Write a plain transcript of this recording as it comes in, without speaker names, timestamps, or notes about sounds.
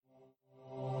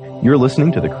You're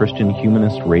listening to the Christian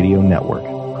Humanist Radio Network,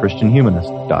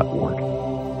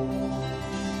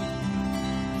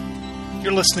 christianhumanist.org.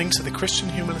 You're listening to the Christian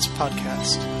Humanist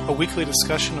Podcast, a weekly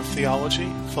discussion of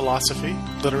theology, philosophy,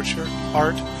 literature,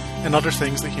 art, and other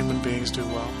things that human beings do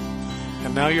well.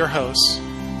 And now your hosts,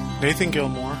 Nathan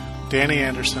Gilmour, Danny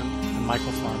Anderson, and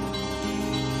Michael Farmer.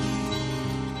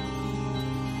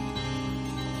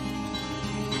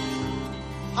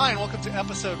 Hi, and welcome to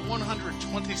episode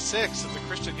 126 of the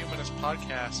Christian Humanist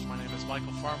Podcast. My name is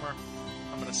Michael Farmer.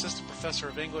 I'm an assistant professor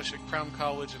of English at Crown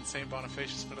College in St.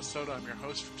 Bonifacius, Minnesota. I'm your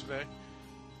host for today.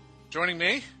 Joining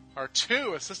me are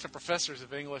two assistant professors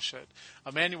of English at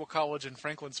Emmanuel College in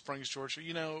Franklin Springs, Georgia.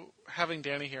 You know, having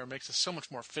Danny here makes us so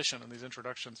much more efficient in these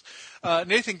introductions.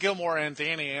 Nathan Gilmour and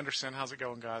Danny Anderson, how's it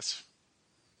going, guys?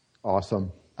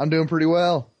 Awesome. I'm doing pretty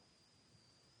well.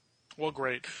 Well,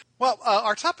 great. Well,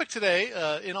 our topic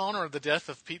today, in honor of the death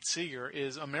of Pete Seeger,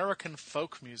 is American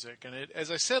folk music. And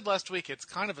as I said last week, it's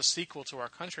kind of a sequel to our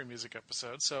country music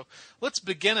episode. So let's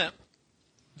begin it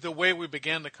the way we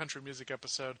began the country music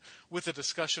episode, with a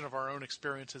discussion of our own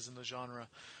experiences in the genre.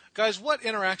 Guys, what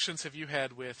interactions have you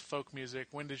had with folk music?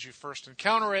 When did you first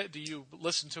encounter it? Do you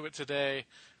listen to it today?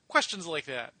 Questions like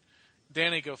that.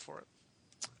 Danny, go for it.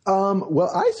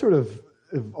 Well, I sort of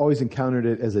have always encountered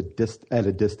it as at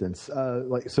a distance.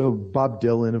 So Bob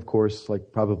Dylan, of course,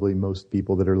 like probably most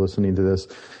people that are listening to this,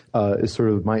 is sort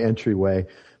of my entryway.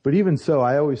 But even so,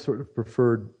 I always sort of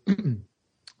preferred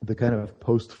the kind of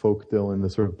post-folk Dylan, the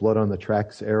sort of blood on the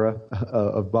tracks era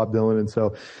of Bob Dylan. And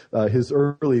so his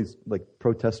early like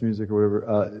protest music or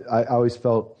whatever, I always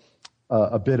felt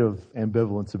a bit of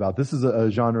ambivalence about. This is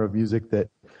a genre of music that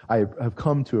I have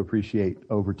come to appreciate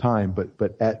over time, but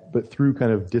through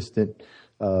kind of distant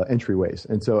entryways.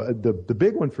 And so the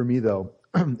big one for me though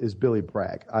is Billy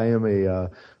Bragg. I am a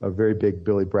very big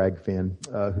Billy Bragg fan,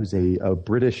 who's a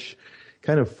British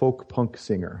kind of folk punk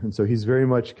singer, and so he's very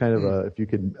much kind of if you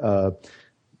could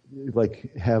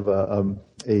like have a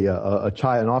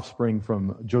child, an offspring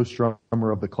from Joe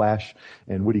Strummer of the Clash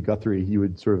and Woody Guthrie, you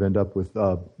would sort of end up with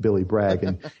Billy Bragg,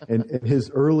 and his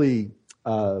early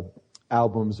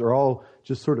albums are all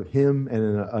just sort of him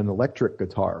and an electric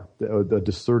guitar, a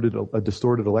distorted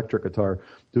electric guitar,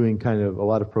 doing kind of a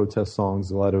lot of protest songs,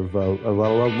 a lot of love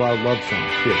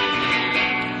songs too.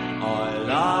 I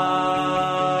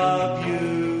love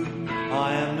you.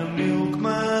 I am the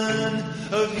milkman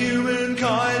of human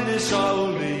kindness. I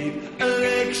will leave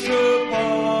an extra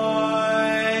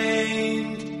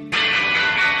pint.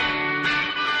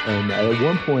 And at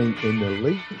one point in the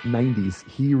late 90s,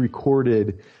 he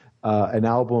recorded an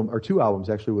album, or two albums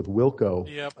actually, with Wilco,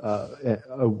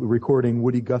 recording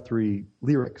Woody Guthrie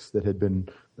lyrics that had been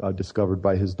discovered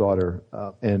by his daughter,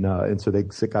 and so they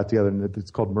got together, and it's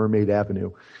called Mermaid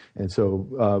Avenue. And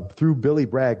so through Billy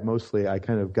Bragg mostly, I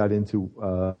kind of got into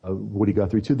Woody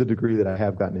Guthrie to the degree that I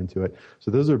have gotten into it. So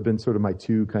those have been sort of my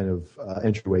two kind of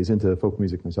entryways into folk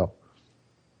music myself.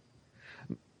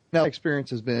 Now, my experience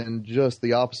has been just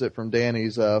the opposite from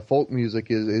Danny's. Folk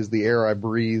music is the air I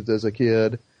breathed as a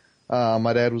kid.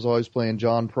 My dad was always playing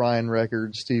John Prine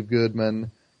records, Steve Goodman,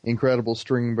 Incredible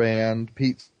String Band,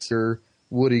 Pete Seeger,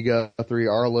 Woody Guthrie,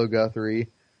 Arlo Guthrie.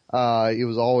 It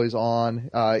was always on.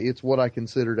 It's what I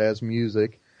considered as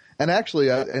music. And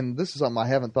actually, and this is something I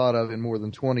haven't thought of in more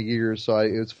than 20 years, so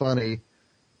it's funny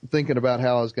thinking about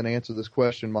how I was going to answer this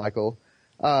question, Michael.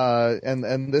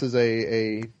 And this is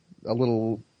a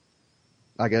little,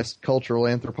 I guess, cultural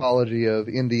anthropology of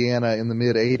Indiana in the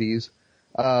mid-'80s.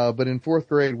 But in fourth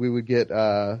grade, we would get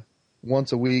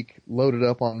once a week loaded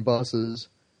up on buses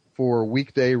for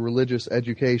weekday religious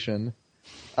education.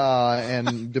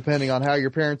 And depending on how your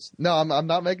parents, no, I'm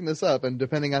not making this up. And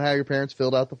depending on how your parents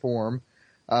filled out the form,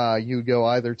 you would go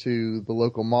either to the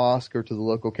local mosque or to the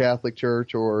local Catholic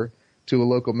church or to a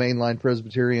local mainline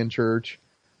Presbyterian church.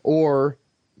 Or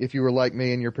if you were like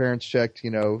me and your parents checked,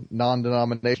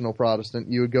 non-denominational Protestant,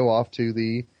 you would go off to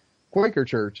the Quaker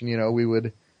church. And, we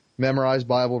would memorize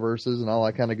Bible verses and all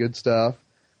that kind of good stuff.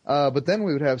 But then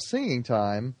we would have singing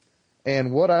time.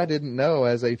 And what I didn't know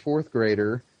as a fourth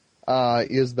grader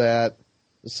is that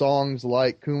songs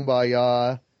like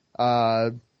Kumbaya,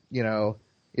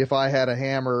 If I Had a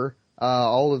Hammer,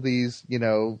 all of these,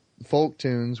 folk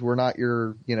tunes were not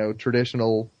your,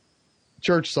 traditional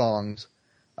church songs.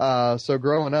 So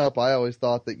growing up, I always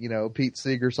thought that, Pete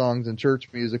Seeger songs and church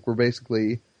music were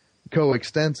basically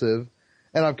coextensive.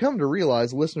 And I've come to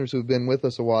realize, listeners who've been with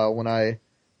us a while,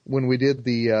 when we did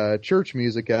the church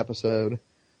music episode,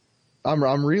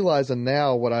 I'm realizing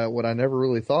now what I never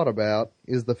really thought about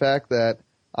is the fact that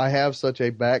I have such a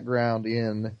background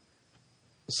in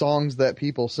songs that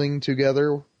people sing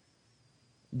together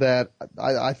that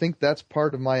I think that's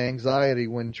part of my anxiety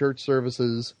when church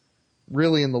services,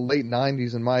 really in the late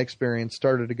 90s, in my experience,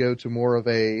 started to go to more of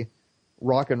a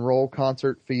rock and roll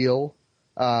concert feel,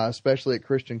 especially at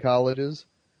Christian colleges.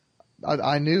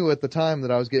 I knew at the time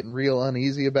that I was getting real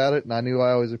uneasy about it, and I knew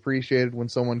I always appreciated when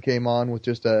someone came on with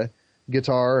just a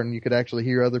guitar and you could actually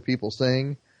hear other people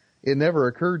sing. It never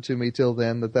occurred to me till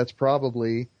then that that's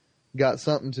probably got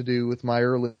something to do with my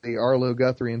early Arlo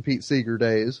Guthrie and Pete Seeger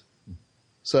days.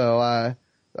 So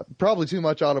probably too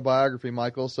much autobiography,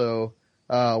 Michael, so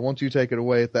won't you take it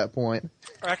away at that point?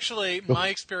 Actually, my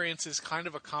experience is kind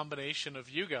of a combination of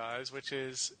you guys, which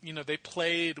is, they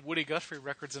played Woody Guthrie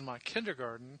records in my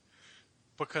kindergarten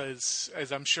because,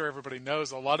 as I'm sure everybody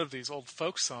knows, a lot of these old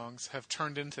folk songs have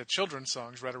turned into children's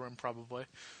songs, right around probably.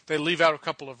 They leave out a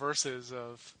couple of verses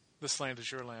of This Land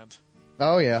Is Your Land.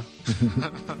 Oh, yeah.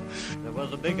 There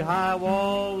was a big high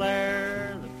wall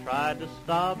there that tried to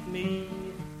stop me.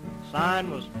 The sign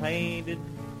was painted,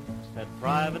 said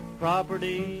private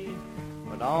property,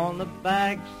 but on the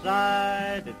back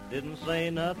side it didn't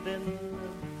say nothing.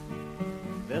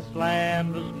 This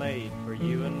land was made for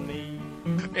you and me.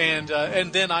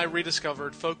 And then I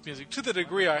rediscovered folk music to the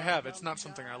degree I have. It's not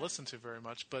something I listen to very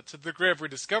much, but to the degree I've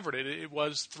rediscovered it, it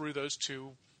was through those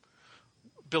two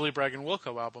Billy Bragg and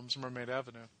Wilco albums, Mermaid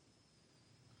Avenue.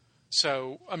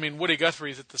 So, Woody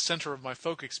Guthrie is at the center of my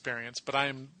folk experience, but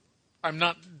I'm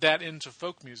not that into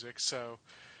folk music, so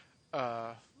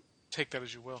take that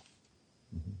as you will.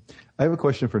 I have a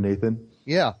question for Nathan.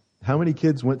 Yeah. How many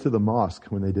kids went to the mosque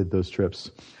when they did those trips?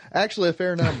 Actually, a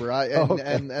fair number.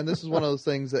 And this is one of those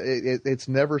things that it's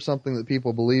never something that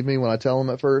people believe me when I tell them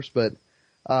at first, but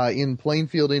in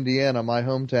Plainfield, Indiana, my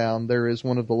hometown, there is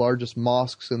one of the largest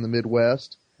mosques in the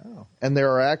Midwest. Oh. And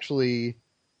there are actually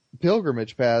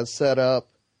pilgrimage paths set up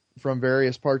from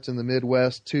various parts in the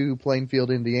Midwest to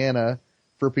Plainfield, Indiana,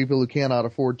 for people who cannot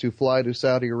afford to fly to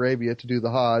Saudi Arabia to do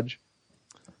the Hajj.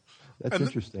 That's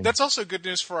interesting. That's also good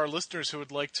news for our listeners who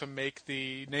would like to make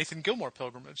the Nathan Gilmour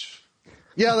pilgrimage.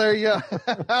 Yeah, there you go.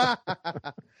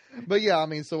 But yeah,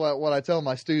 so what I tell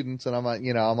my students, and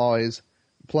I'm always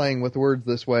playing with words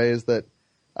this way, is that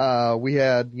we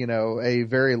had, a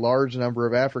very large number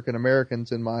of African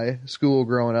Americans in my school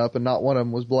growing up, and not one of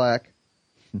them was black.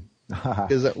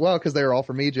 Because they were all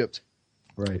from Egypt.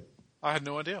 Right. I had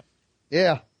no idea.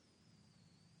 Yeah.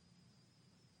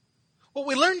 Well,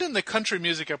 we learned in the country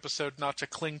music episode not to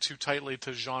cling too tightly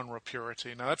to genre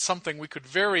purity. Now, that's something we could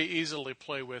very easily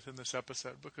play with in this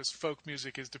episode, because folk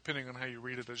music is, depending on how you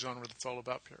read it, a genre that's all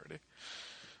about purity.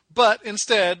 But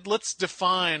instead, let's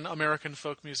define American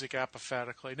folk music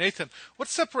apophatically. Nathan, what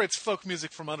separates folk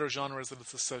music from other genres that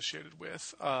it's associated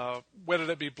with, whether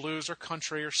that be blues or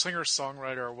country or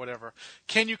singer-songwriter or whatever?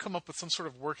 Can you come up with some sort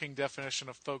of working definition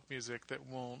of folk music that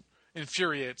won't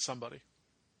infuriate somebody?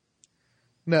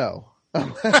 No.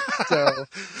 So,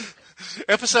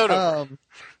 episode over.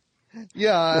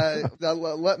 Yeah,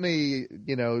 let me,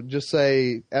 just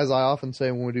say, as I often say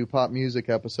when we do pop music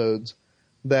episodes,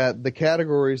 that the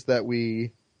categories that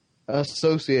we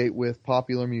associate with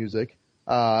popular music,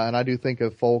 and I do think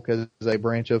of folk as a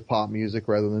branch of pop music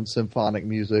rather than symphonic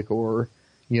music or,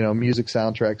 music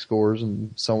soundtrack scores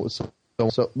and so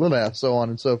on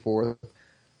and so forth.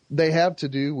 They have to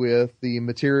do with the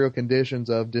material conditions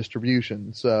of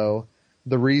distribution. So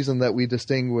the reason that we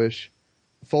distinguish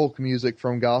folk music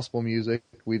from gospel music,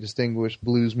 we distinguish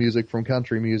blues music from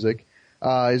country music,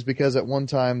 is because at one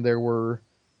time there were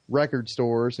record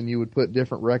stores and you would put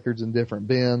different records in different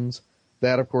bins.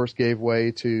 That, of course, gave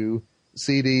way to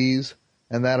CDs,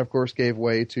 and that, of course, gave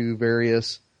way to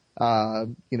various,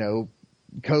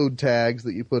 code tags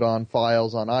that you put on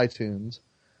files on iTunes.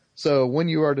 So when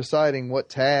you are deciding what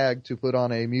tag to put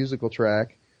on a musical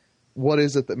track, what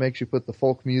is it that makes you put the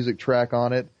folk music track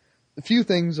on it? A few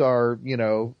things are,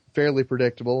 fairly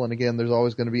predictable, and again, there's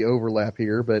always going to be overlap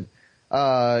here, but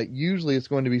usually it's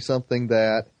going to be something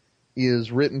that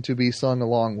is written to be sung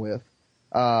along with.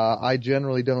 I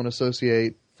generally don't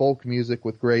associate folk music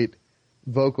with great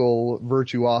vocal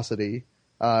virtuosity.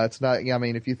 It's not,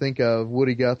 if you think of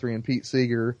Woody Guthrie and Pete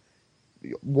Seeger,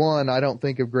 one, I don't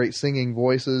think of great singing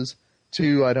voices.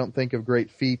 Two, I don't think of great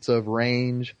feats of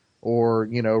range or,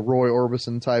 Roy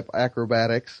Orbison type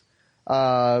acrobatics.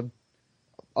 A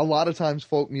lot of times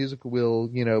folk music will,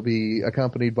 be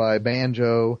accompanied by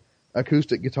banjo,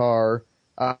 acoustic guitar,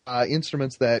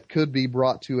 instruments that could be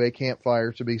brought to a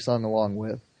campfire to be sung along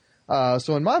with.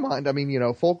 So in my mind,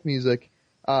 folk music,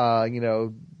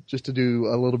 just to do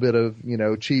a little bit of,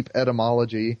 cheap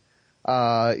etymology,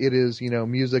 it is,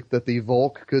 music that the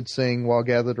Volk could sing while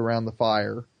gathered around the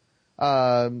fire.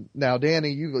 Now, Danny,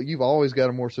 you've always got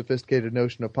a more sophisticated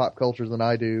notion of pop culture than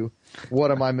I do.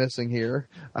 What am I missing here?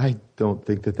 I don't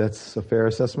think that that's a fair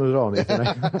assessment at all, Nathan.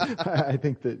 I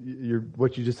think that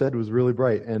what you just said was really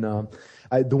bright. And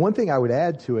the one thing I would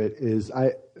add to it is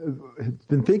I have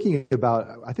been thinking about,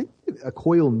 I think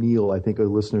Coyle Neal, I think a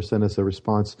listener sent us a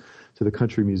response to the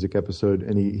country music episode,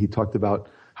 and he talked about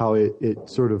how it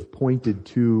sort of pointed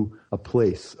to a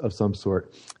place of some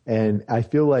sort. And I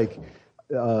feel like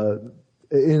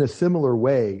in a similar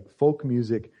way, folk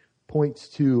music points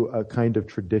to a kind of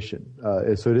tradition.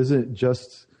 So it isn't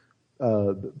just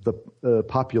the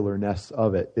popularness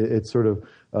of it. It's sort of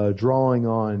drawing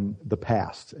on the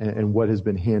past and what has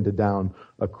been handed down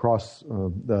across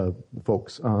the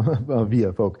folks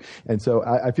via folk. And so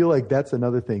I feel like that's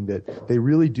another thing that they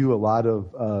really do a lot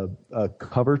of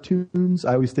cover tunes.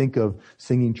 I always think of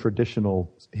singing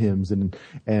traditional hymns and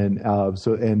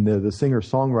the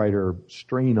singer-songwriter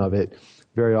strain of it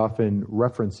very often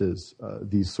references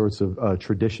these sorts of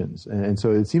traditions. And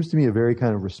so it seems to me a very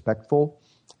kind of respectful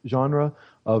genre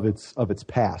of its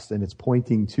past, and it's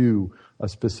pointing to a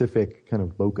specific kind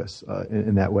of locus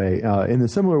in that way, in the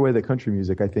similar way that country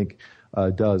music, I think,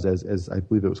 does, as I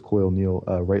believe it was Coyle Neal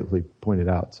rightly pointed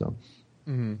out. So,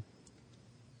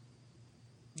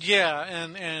 yeah,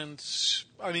 and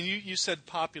I mean, you said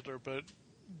popular, but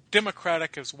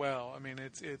democratic as well. I mean,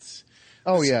 it's this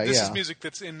is music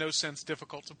that's in no sense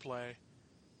difficult to play.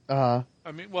 I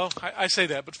mean, well, I say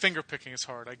that, but finger picking is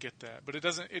hard. I get that, but it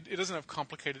doesn't have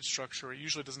complicated structure. It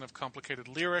usually doesn't have complicated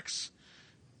lyrics.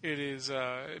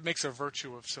 It makes a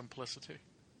virtue of simplicity.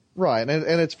 Right,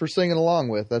 and it's for singing along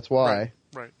with. That's why.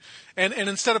 Right. And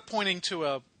instead of pointing to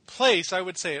a place, I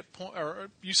would say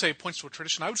you say it points to a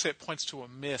tradition. I would say it points to a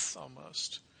myth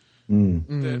almost. And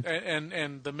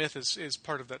the myth is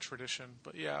part of that tradition.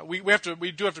 But yeah, we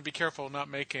do have to be careful not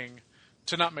make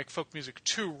folk music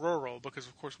too rural, because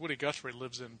of course Woody Guthrie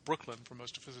lives in Brooklyn for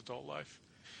most of his adult life,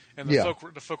 and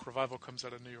the folk revival comes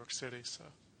out of New York City. So,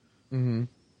 and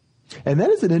that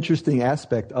is an interesting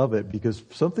aspect of it, because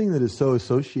something that is so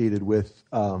associated with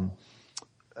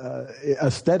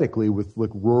aesthetically with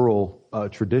like rural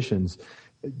traditions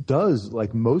does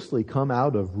like mostly come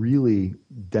out of really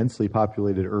densely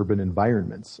populated urban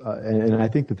environments, and I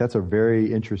think that that's a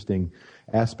very interesting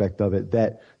aspect of it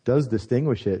that does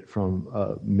distinguish it from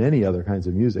many other kinds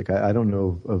of music. I don't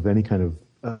know of any kind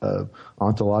of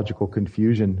ontological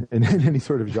confusion in any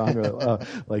sort of genre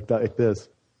like this.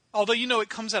 Although, it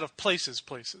comes out of places.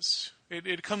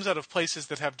 It comes out of places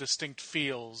that have distinct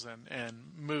feels and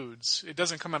moods. It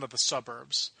doesn't come out of the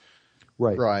suburbs.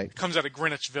 Right. It comes out of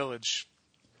Greenwich Village.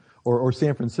 Or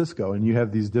San Francisco, and you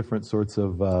have these different sorts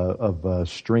of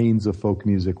strains of folk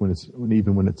music when it's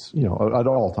at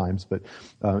all times, but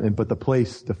the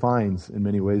place defines in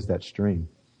many ways that strain.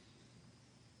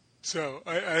 So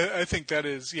I think that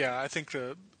is I think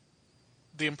the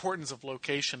importance of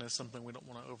location is something we don't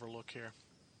want to overlook here.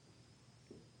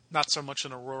 Not so much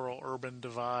in a rural-urban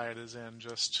divide as in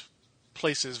just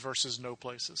places versus no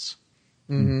places.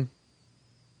 Mm-hmm.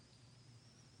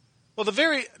 Well, the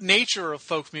very nature of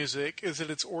folk music is that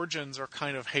its origins are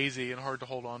kind of hazy and hard to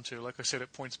hold on to. Like I said,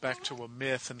 it points back to a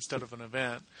myth instead of an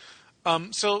event.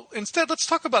 So instead, let's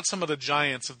talk about some of the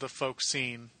giants of the folk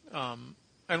scene. And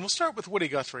we'll start with Woody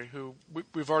Guthrie, who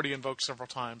we've already invoked several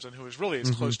times and who is really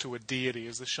as close to a deity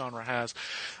as this genre has.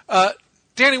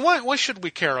 Danny, why should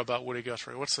we care about Woody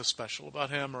Guthrie? What's so special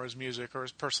about him or his music or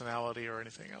his personality or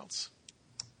anything else?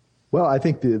 Well, I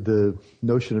think the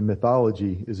notion of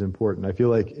mythology is important. I feel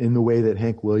like in the way that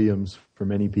Hank Williams, for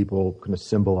many people, kind of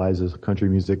symbolizes country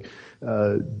music,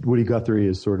 Woody Guthrie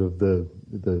is sort of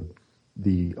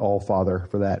the all-father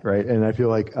for that, right? And I feel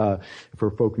like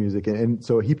for folk music, and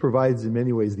so he provides in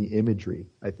many ways the imagery,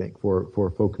 I think,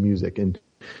 for folk music. And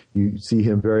you see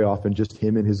him very often, just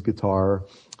him and his guitar,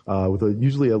 with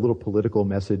usually a little political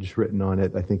message written on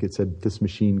it. I think it said, "This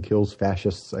machine kills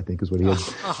fascists," I think is what he had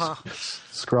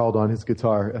scrawled on his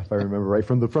guitar, if I remember right,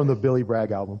 from the Billy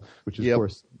Bragg album, which is, of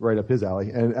course, right up his alley.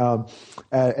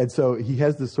 And so he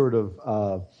has this sort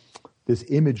of this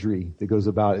imagery that goes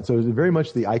about it. So it's very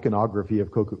much the iconography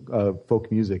of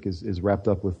folk music is wrapped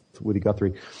up with Woody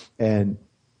Guthrie. And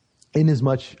in as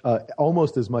much,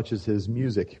 almost as much as his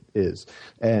music is.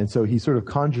 And so he sort of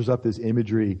conjures up this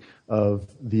imagery of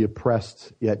the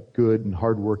oppressed yet good and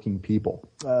hardworking people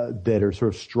that are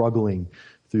sort of struggling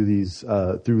through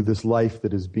this life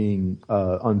that is being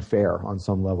unfair on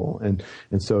some level. And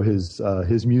so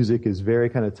his music is very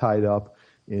kind of tied up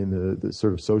in the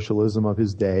sort of socialism of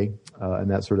his day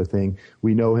and that sort of thing.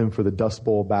 We know him for the Dust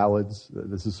Bowl ballads.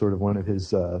 This is sort of one of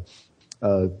his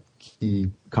key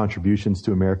contributions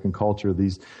to American culture.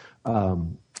 These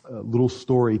little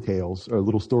story tales or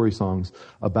little story songs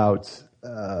about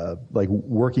like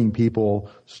working people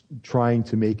trying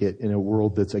to make it in a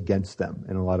world that's against them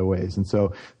in a lot of ways. And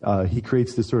so he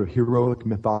creates this sort of heroic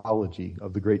mythology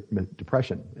of the Great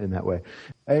Depression in that way.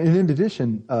 And in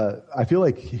addition, I feel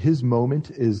like his moment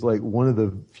is like one of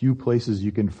the few places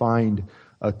you can find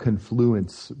a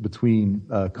confluence between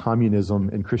communism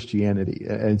and Christianity.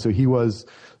 And so he was,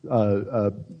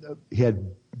 he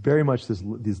had very much these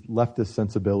leftist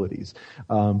sensibilities,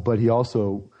 but he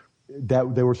also,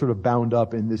 that they were sort of bound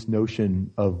up in this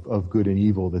notion of good and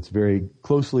evil that's very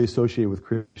closely associated with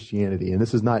Christianity. And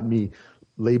this is not me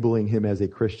labeling him as a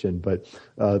Christian, but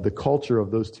the culture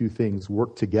of those two things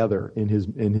work together in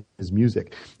his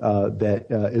music. That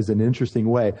is an interesting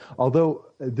way. Although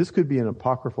this could be an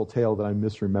apocryphal tale that I'm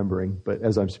misremembering, but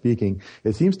as I'm speaking,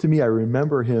 it seems to me I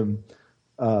remember him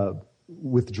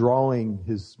withdrawing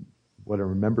his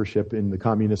membership in the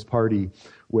Communist Party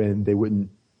when they wouldn't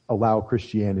allow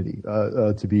Christianity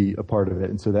to be a part of it,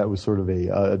 and so that was sort of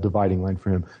a dividing line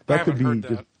for him. That could be.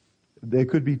 That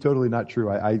could be totally not true.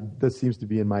 That seems to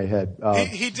be in my head.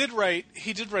 He did write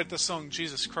the song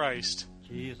Jesus Christ.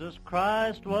 Jesus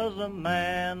Christ was a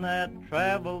man that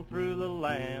traveled through the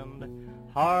land,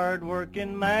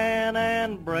 hard-working man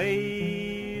and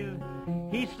brave.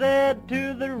 He said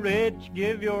to the rich,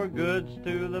 give your goods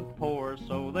to the poor,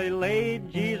 so they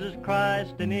laid Jesus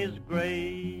Christ in his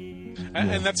grave.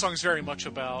 And that song's very much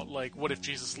about, like, what if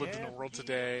Jesus lived in the world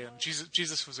today, and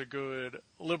Jesus was a good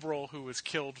liberal who was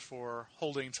killed for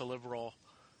holding to liberal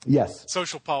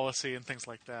social policy and things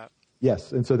like that.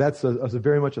 Yes, and so that's a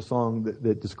very much a song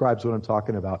that describes what I'm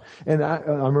talking about. And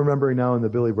I'm remembering now in the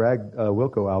Billy Bragg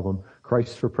Wilco album,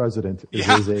 "Christ for President"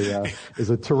 is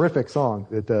a terrific song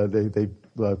that they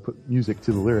put music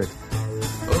to the lyrics.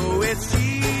 Oh, it's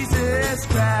Jesus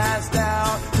Christ,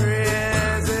 our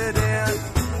President,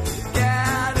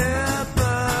 God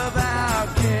above our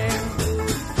King,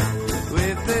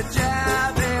 with a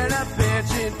job and a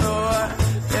pension for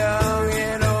young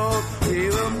and old, we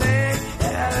will make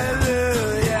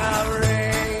hallelujah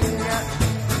ring.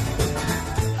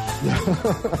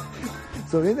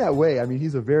 So in that way, I mean,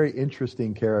 he's a very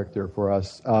interesting character for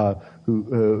us,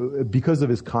 who because of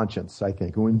his conscience, I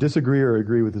think. When we disagree or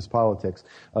agree with his politics,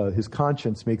 his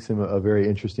conscience makes him a very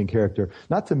interesting character.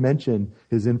 Not to mention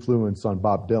his influence on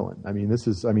Bob Dylan. I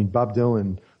mean, Bob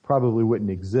Dylan probably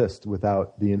wouldn't exist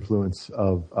without the influence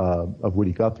of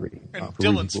Woody Guthrie. And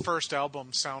Dylan's first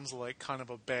album sounds like kind of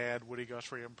a bad Woody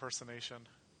Guthrie impersonation.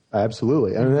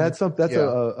 Absolutely, and that's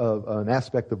an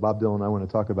aspect of Bob Dylan I want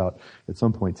to talk about at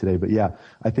some point today. But yeah,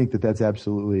 I think that's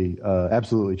absolutely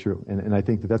true, and I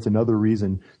think that's another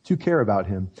reason to care about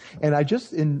him. And I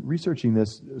just, in researching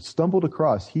this, stumbled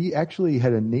across he actually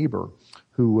had a neighbor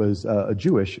who was a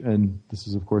Jewish, and this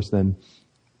is of course then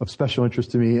of special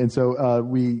interest to me. And so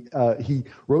he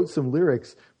wrote some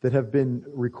lyrics that have been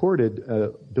recorded,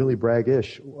 Billy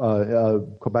Bragg-ish,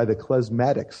 by the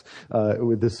Klezmatics,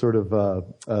 with this sort of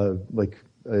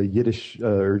Yiddish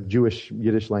or Jewish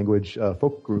Yiddish language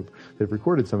folk group. They've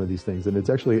recorded some of these things, and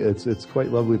it's quite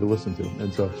lovely to listen to.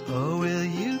 And so, oh, will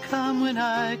you come when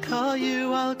I call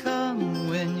you? I'll come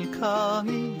when you call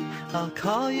me. I'll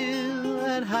call you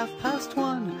at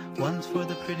 1:30. One's for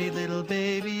the pretty little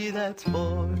baby that's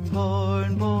born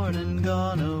and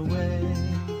gone away.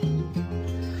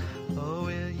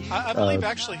 I believe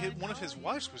actually one of his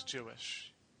wives was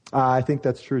Jewish. I think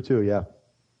that's true too. Yeah.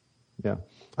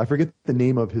 I forget the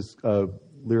name of his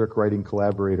lyric writing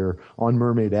collaborator on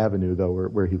Mermaid Avenue, though,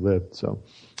 where he lived. So,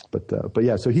 but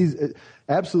yeah. So he's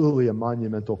absolutely a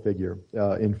monumental figure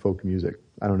in folk music.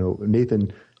 I don't know,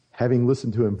 Nathan, having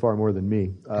listened to him far more than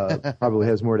me, probably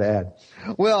has more to add.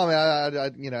 Well, I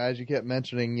mean, as you kept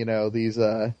mentioning, these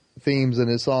themes in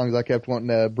his songs, I kept wanting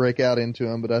to break out into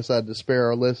them, but I decided to spare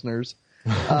our listeners.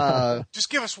 Just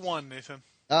give us one, Nathan.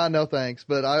 No thanks,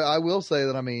 but I will say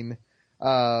that, I mean,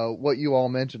 what you all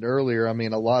mentioned earlier, I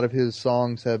mean, a lot of his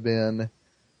songs have been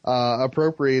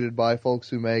appropriated by folks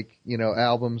who make,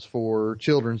 albums for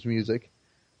children's music.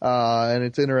 And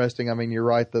it's interesting, I mean, you're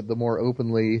right that the more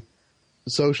openly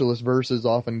socialist verses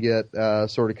often get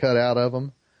sort of cut out of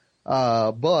them.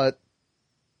 But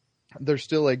there's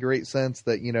still a great sense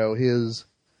that, his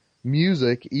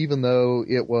music, even though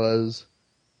it was,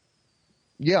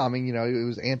 it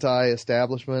was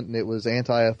anti-establishment and it was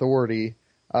anti-authority,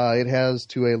 it has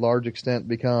to a large extent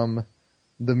become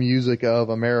the music of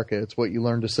America. It's what you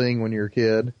learn to sing when you're a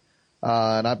kid.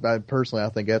 And I personally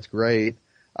think that's great.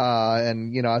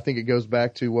 And I think it goes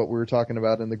back to what we were talking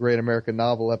about in the Great American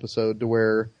Novel episode, to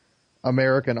where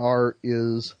American art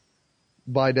is,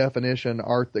 by definition,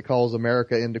 art that calls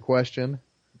America into question.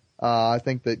 I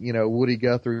think that, Woody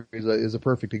Guthrie is a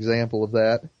perfect example of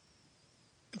that.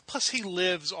 Plus, he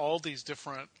lives all these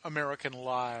different American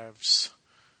lives.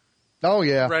 Oh,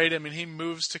 yeah. Right? I mean, he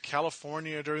moves to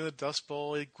California during the Dust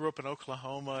Bowl. He grew up in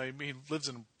Oklahoma. He lives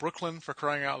in Brooklyn, for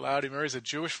crying out loud. He marries a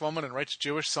Jewish woman and writes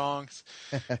Jewish songs.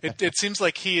 It seems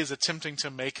like he is attempting to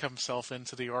make himself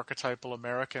into the archetypal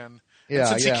American. Yeah, and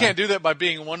since yeah. he can't do that by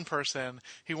being one person,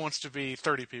 he wants to be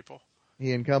 30 people.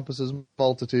 He encompasses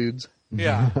multitudes.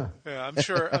 Yeah. I'm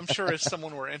sure if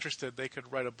someone were interested, they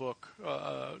could write a book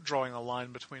drawing a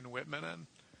line between Whitman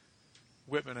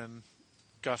and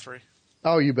Guthrie.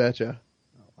 Oh, you betcha.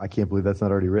 I can't believe that's not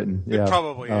already written. It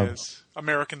probably is.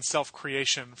 American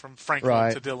self-creation from Franklin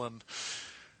Right. to Dylan.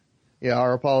 Yeah,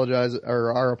 our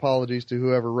apologies to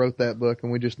whoever wrote that book,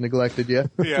 and we just neglected you.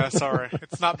 Yeah, sorry.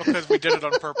 It's not because we did it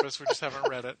on purpose. We just haven't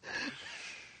read it.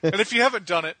 And if you haven't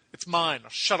done it, it's mine.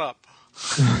 Shut up.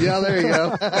 Yeah, there you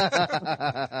go.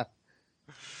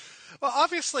 Well,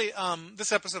 obviously,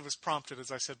 this episode was prompted,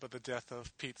 as I said, by the death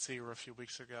of Pete Seeger a few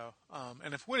weeks ago.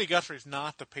 And if Woody Guthrie is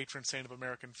not the patron saint of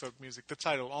American folk music, the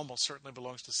title almost certainly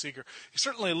belongs to Seeger. He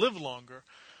certainly lived longer.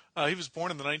 He was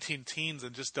born in the 19-teens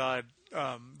and just died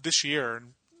this year.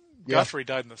 And Guthrie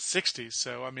died in the 60s.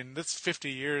 So, I mean, that's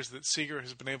 50 years that Seeger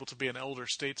has been able to be an elder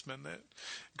statesman that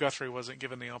Guthrie wasn't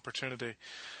given the opportunity.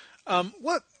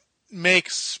 What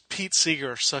makes Pete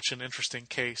Seeger such an interesting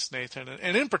case, Nathan?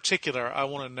 And in particular, I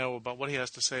want to know about what he has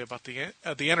to say about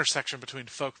the intersection between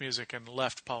folk music and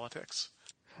left politics.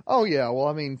 Oh, yeah. Well,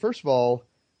 I mean, first of all,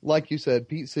 like you said,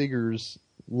 Pete Seeger's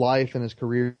life and his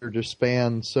career just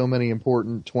span so many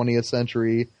important 20th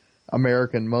century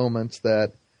American moments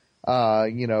that,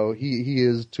 he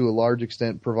is to a large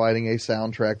extent providing a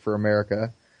soundtrack for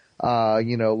America.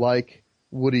 Like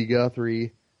Woody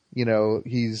Guthrie,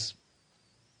 he's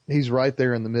right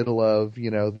there in the middle of,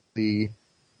 the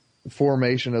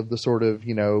formation of the sort of,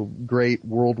 great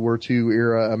World War II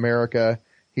era America.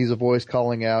 He's a voice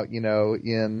calling out,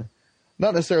 in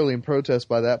not necessarily in protest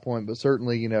by that point, but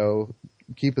certainly,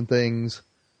 keeping things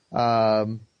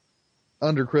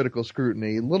under critical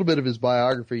scrutiny. A little bit of his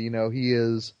biography, he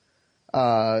is,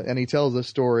 and he tells this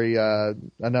story a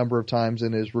number of times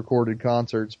in his recorded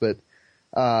concerts, but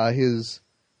it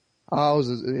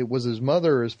was his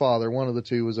mother or his father, one of the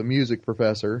two, was a music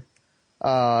professor.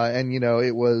 And,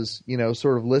 it was,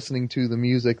 sort of listening to the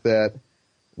music that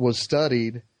was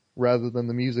studied rather than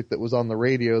the music that was on the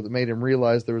radio that made him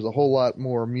realize there was a whole lot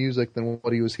more music than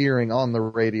what he was hearing on the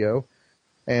radio.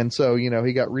 And so,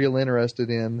 he got real interested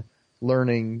in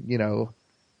learning,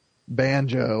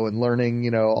 banjo and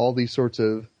learning, all these sorts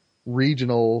of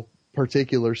regional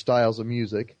particular styles of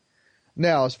music.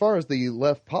 Now, as far as the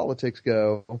left politics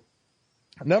go,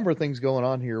 a number of things going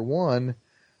on here. One,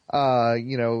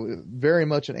 very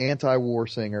much an anti-war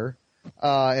singer,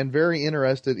 and very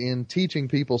interested in teaching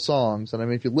people songs. And I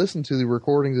mean, if you listen to the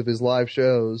recordings of his live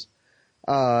shows,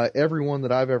 everyone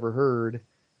that I've ever heard,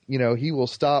 he will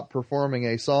stop performing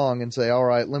a song and say, all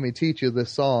right, let me teach you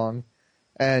this song.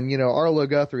 And, Arlo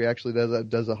Guthrie actually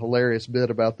does a hilarious bit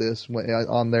about this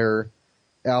on their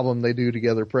album they do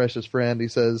together, Precious Friend. He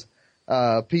says,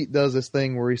 Pete does this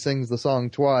thing where he sings the song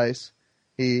twice.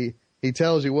 He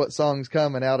tells you what song's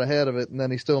coming out ahead of it, and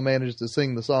then he still manages to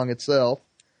sing the song itself.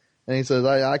 And he says,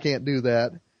 I can't do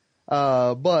that.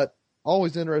 But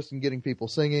always interested in getting people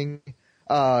singing.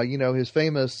 His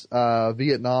famous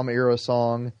Vietnam-era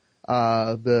song,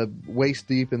 the Waist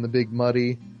Deep in the Big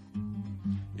Muddy.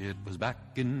 It was back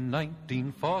in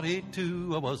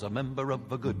 1942, I was a member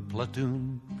of a good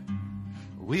platoon.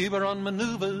 We were on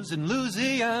maneuvers in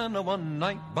Louisiana one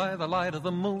night by the light of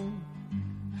the moon.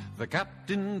 The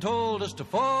captain told us to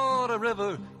ford a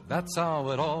river, that's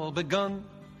how it all begun.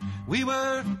 We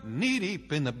were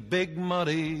knee-deep in the big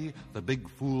muddy, the big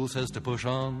fool says to push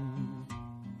on.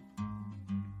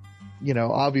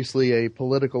 Obviously a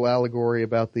political allegory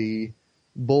about the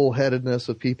bullheadedness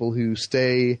of people who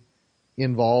stay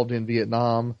involved in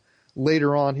Vietnam.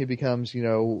 Later on, he becomes,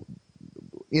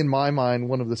 in my mind,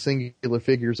 one of the singular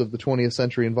figures of the 20th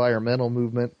century environmental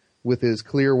movement with his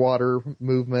Clearwater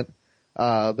movement.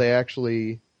 They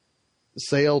actually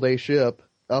sailed a ship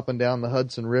up and down the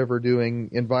Hudson River doing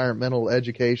environmental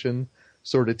education,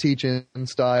 sort of teaching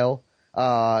style.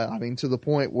 To the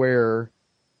point where,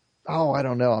 I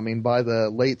don't know. By the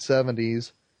late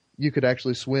 70s, you could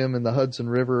actually swim in the Hudson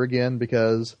River again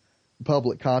because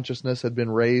public consciousness had been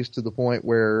raised to the point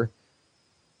where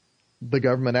the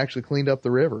government actually cleaned up the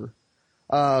river.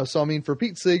 For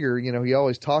Pete Seeger, he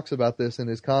always talks about this in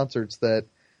his concerts, that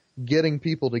getting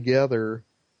people together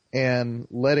and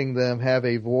letting them have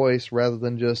a voice rather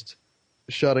than just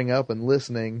shutting up and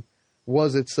listening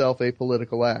was itself a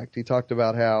political act. He talked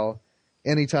about how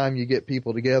anytime you get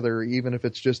people together, even if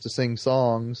it's just to sing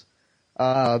songs,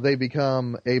 they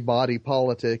become a body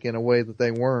politic in a way that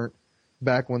they weren't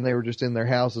back when they were just in their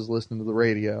houses listening to the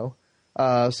radio.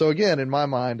 So again, in my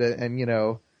mind, and you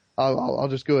know, I'll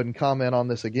just go ahead and comment on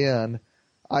this again.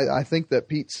 I think that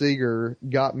Pete Seeger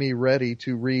got me ready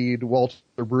to read Walter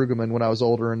Brueggemann when I was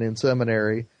older and in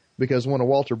seminary, because one of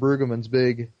Walter Brueggemann's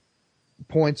big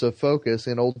points of focus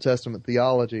in Old Testament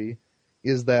theology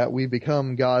is that we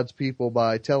become God's people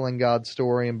by telling God's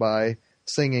story and by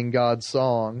singing God's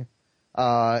song.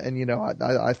 And, you know,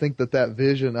 I think that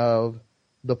vision of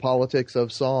the politics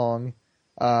of song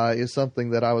is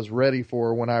something that I was ready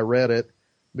for when I read it,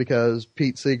 because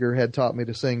Pete Seeger had taught me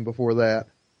to sing before that.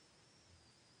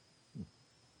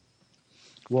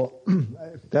 Well,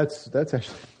 that's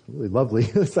actually really lovely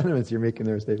sentiments you're making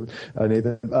there, Nathan.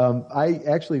 I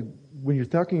actually, when you're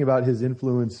talking about his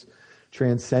influence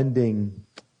transcending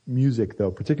music,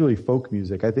 though, particularly folk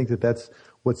music, I think that's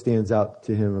what stands out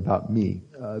to him about me,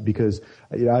 because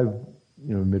I'm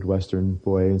a Midwestern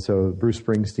boy, and so Bruce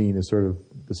Springsteen is sort of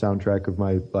the soundtrack of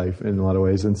my life in a lot of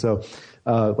ways, and so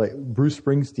like Bruce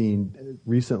Springsteen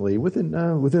recently, within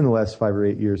the last 5 or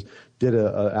 8 years, did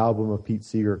a album of Pete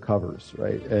Seeger covers,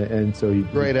 right? And so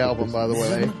great album, by the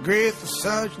way. McGrath, the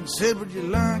sergeant said, "Would you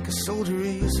like a soldier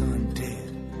is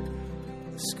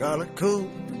undead? A scarlet coat,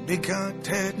 a big cocked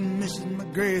hat, and Mrs.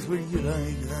 McGrath, would you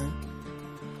like that?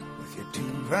 With your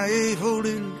 2-rifle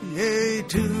little DA,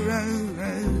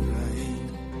 2-rifle,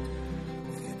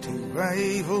 with your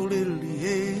 2-rifle little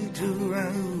DA,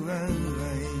 2-rifle."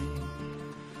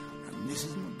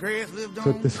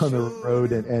 Took this on the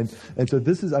road, and so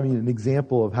this is, I mean, an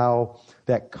example of how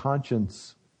that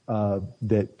conscience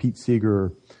that Pete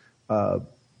Seeger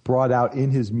brought out in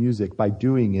his music by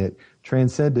doing it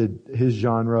transcended his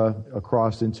genre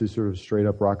across into sort of straight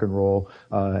up rock and roll,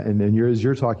 and then as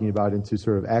you're talking about, into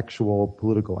sort of actual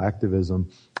political activism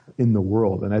in the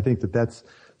world. And I think that's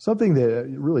something that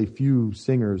really few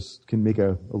singers can make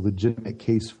a legitimate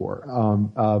case for.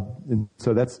 And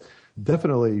so that's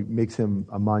definitely makes him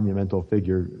a monumental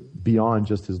figure beyond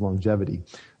just his longevity.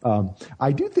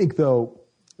 I do think, though,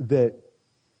 that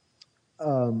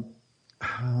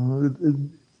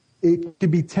it can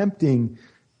be tempting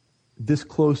this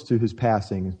close to his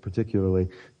passing, particularly,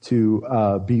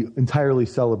 to be entirely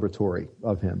celebratory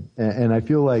of him. And I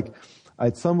feel like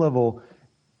at some level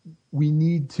we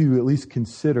need to at least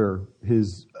consider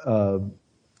his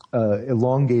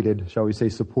elongated, shall we say,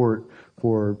 support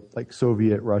for like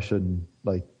Soviet Russian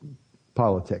like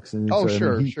politics. And oh,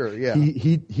 so, sure, yeah.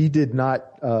 He did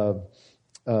not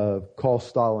call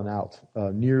Stalin out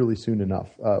nearly soon enough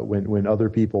when other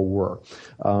people were,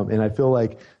 and I feel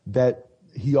like that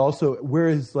he also,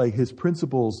 whereas like his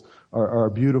principles are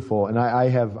beautiful, and I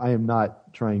am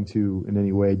not trying to in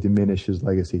any way diminish his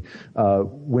legacy.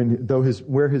 Though his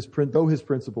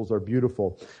principles are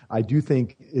beautiful, I do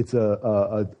think it's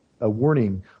a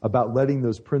warning about letting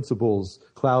those principles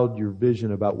cloud your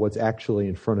vision about what's actually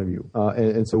in front of you.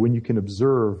 And so when you can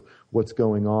observe what's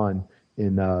going on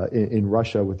in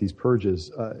Russia with these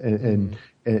purges, and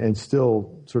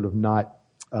still sort of not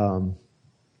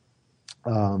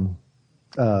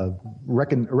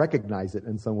recognize it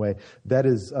in some way, that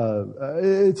is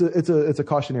it's a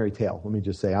cautionary tale. Let me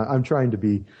just say, I'm trying to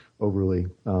be overly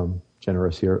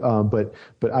generous here, but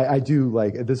I do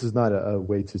like, this is not a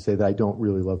way to say that I don't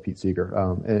really love Pete Seeger,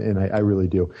 and I really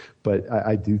do, but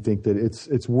I do think that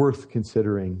it's worth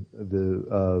considering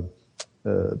the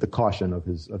caution of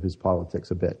his politics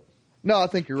a bit. No, I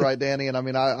think you're right, Danny, and I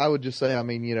mean I would just say, I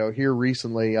mean, here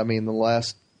recently, I mean the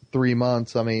last 3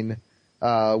 months, I mean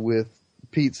with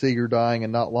Pete Seeger dying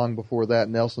and not long before that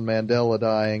Nelson Mandela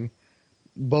dying,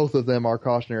 both of them are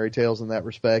cautionary tales in that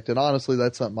respect, and honestly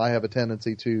that's something I have a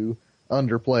tendency to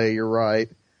underplay. You're right,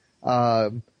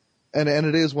 and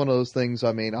it is one of those things.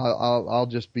 I mean, I'll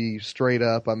just be straight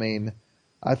up. I mean,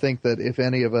 I think that if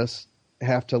any of us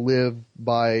have to live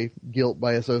by guilt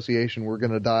by association, we're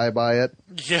going to die by it.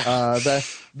 Yeah.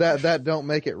 That don't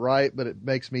make it right, but it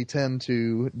makes me tend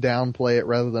to downplay it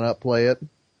rather than upplay it.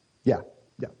 Yeah,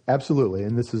 absolutely.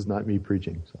 And this is not me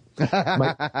preaching. So.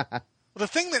 Well, the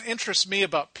thing that interests me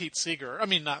about Pete Seeger, I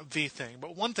mean, not the thing,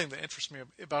 but one thing that interests me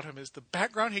about him is the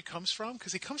background he comes from,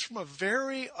 because he comes from a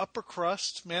very upper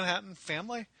crust Manhattan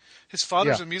family. His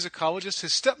father's a musicologist.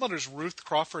 His stepmother's Ruth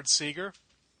Crawford Seeger,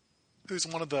 who's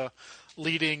one of the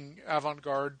leading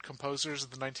avant-garde composers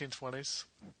of the 1920s.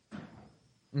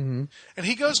 Mm-hmm. And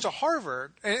he goes to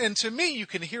Harvard, and to me, you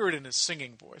can hear it in his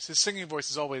singing voice. His singing voice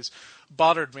has always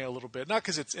bothered me a little bit, not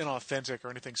because it's inauthentic or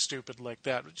anything stupid like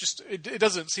that. But just it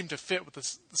doesn't seem to fit with the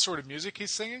sort of music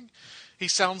he's singing. He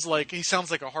sounds like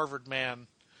a Harvard man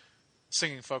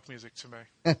singing folk music to me.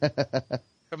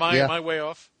 Am I way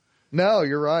off? No,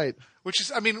 you're right. Which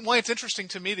is, I mean, why it's interesting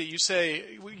to me that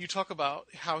you talk about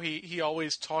how he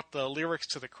always taught the lyrics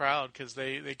to the crowd because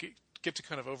they get to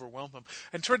kind of overwhelm him.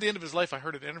 And toward the end of his life, I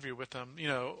heard an interview with him. You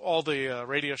know, all the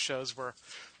radio shows were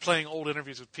playing old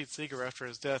interviews with Pete Seeger after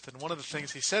his death. And one of the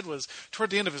things he said was toward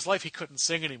the end of his life, he couldn't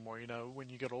sing anymore. You know, when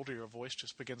you get older, your voice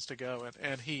just begins to go.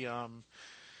 And he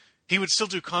would still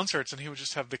do concerts, and he would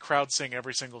just have the crowd sing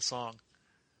every single song.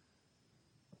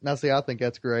 Now, see, I think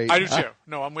that's great. I do too.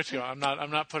 No, I'm with you. I'm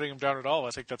not putting him down at all. I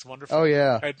think that's wonderful. Oh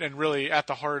yeah, and really at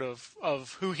the heart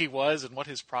of who he was and what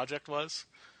his project was.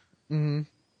 Mm-hmm.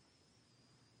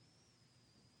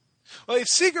 Well,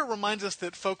 Seeger reminds us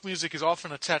that folk music is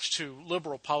often attached to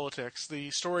liberal politics.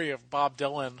 The story of Bob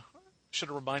Dylan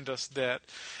should remind us that,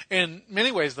 in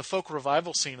many ways, the folk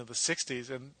revival scene of the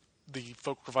 60s and the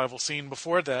folk revival scene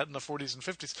before that in the 40s and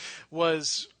 50s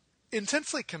was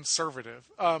intensely conservative.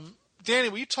 Danny,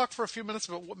 will you talk for a few minutes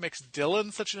about what makes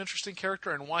Dylan such an interesting character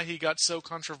and why he got so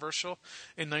controversial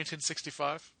in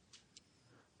 1965?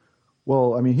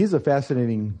 Well, I mean, he's a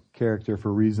fascinating character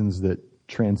for reasons that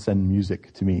transcend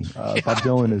music to me. Bob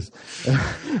Dylan is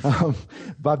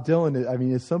I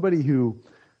mean, is somebody who,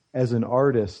 as an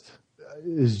artist,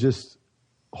 is just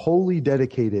wholly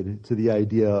dedicated to the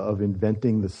idea of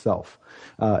inventing the self.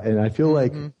 And I feel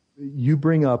like you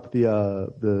bring up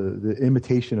the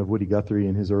imitation of Woody Guthrie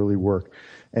in his early work,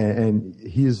 and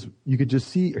you could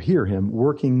just hear him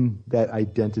working that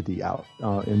identity out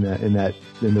in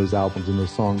those albums, in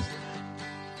those songs.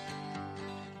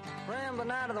 Rambling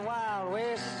out of the Wild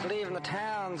West, leaving the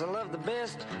towns I love the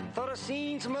best. Thought I'd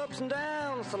seen some ups and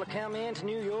downs till I come into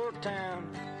New York town.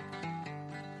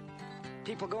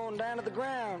 People going down to the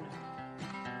ground,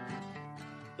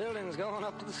 buildings going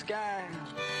up to the sky.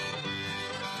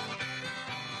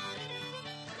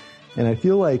 And I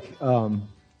feel like,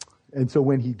 and so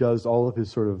when he does all of his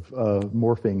sort of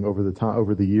morphing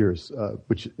over the years,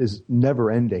 which is never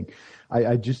ending,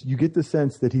 you get the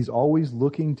sense that he's always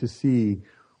looking to see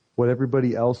what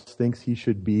everybody else thinks he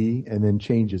should be, and then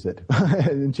changes it,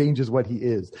 and changes what he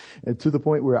is, and to the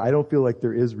point where I don't feel like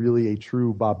there is really a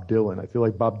true Bob Dylan. I feel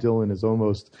like Bob Dylan is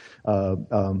almost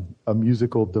a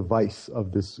musical device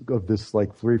of this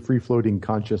like free floating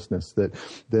consciousness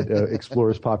that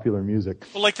explores popular music.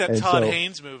 Well, like that Todd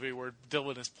Haynes movie where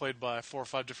Dylan is played by 4 or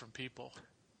 5 different people.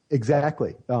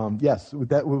 Exactly. Yes.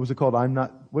 What was it called? I'm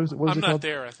not. What is it? I'm not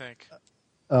there, I think.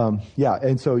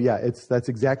 That's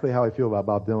exactly how I feel about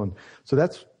Bob Dylan. So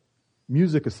that's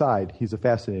music aside, he's a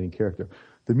fascinating character.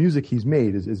 The music he's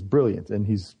made is brilliant, and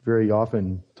he's very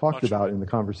often talked about in the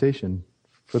conversation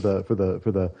for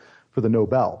the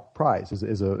Nobel Prize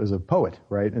as a poet,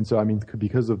 right? And so I mean,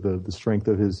 because of the strength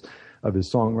of his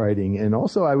songwriting, and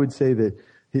also I would say that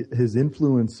his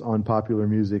influence on popular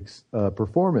music's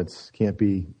performance can't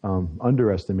be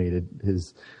underestimated.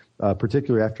 His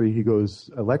particularly after he goes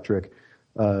electric.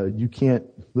 You can't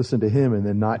listen to him and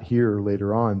then not hear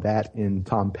later on that in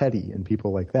Tom Petty and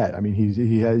people like that. I mean,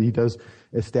 he does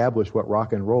establish what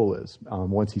rock and roll is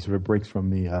once he sort of breaks from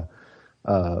the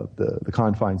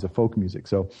confines of folk music.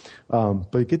 So,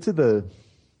 but get to the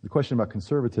question about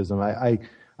conservatism. I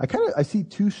see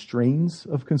 2 strains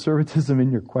of conservatism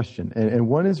in your question, and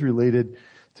one is related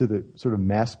to the sort of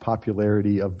mass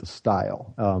popularity of the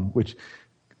style, which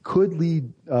could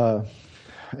lead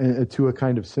to a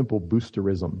kind of simple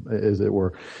boosterism, as it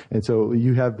were. And so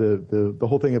you have the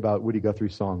whole thing about Woody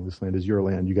Guthrie's song, This Land Is Your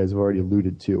Land, you guys have already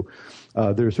alluded to.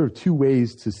 There are sort of 2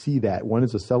 ways to see that. One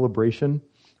is a celebration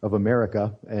of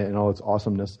America and all its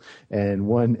awesomeness, and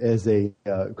one as a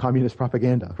communist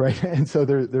propaganda, right? And so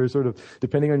there's sort of,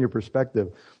 depending on your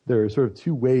perspective, there are sort of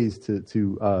 2 ways to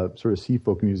sort of see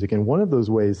folk music. And one of those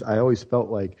ways I always felt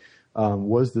like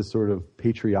was this sort of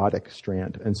patriotic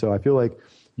strand. And so I feel like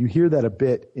you hear that a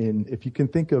bit if you can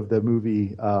think of the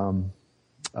movie A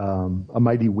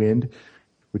Mighty Wind,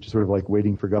 which is sort of like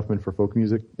Waiting for Guffman for folk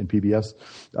music in PBS,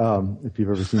 if you've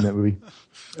ever seen that movie.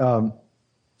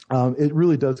 It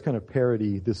really does kind of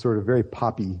parody this sort of very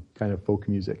poppy kind of folk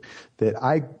music that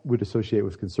I would associate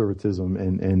with conservatism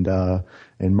and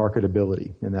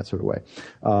marketability in that sort of way,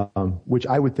 which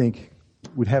I would think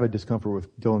would have a discomfort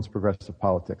with Dylan's progressive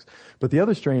politics. But the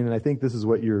other strain, and I think this is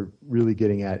what you're really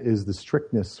getting at, is the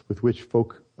strictness with which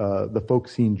the folk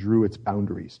scene drew its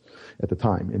boundaries at the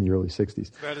time in the early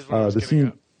 60s. That is what I was getting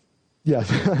at. Yes.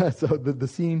 So the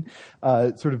scene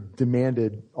sort of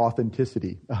demanded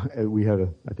authenticity. We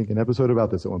had, I think, an episode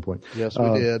about this at one point. Yes,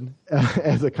 we did.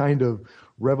 As a kind of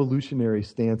revolutionary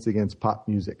stance against pop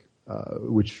music,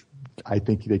 which I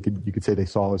think you could say they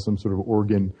saw as some sort of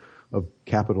organ of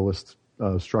capitalist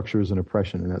structures and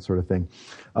oppression and that sort of thing.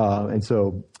 And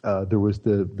so there was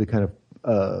the kind of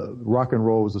rock and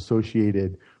roll was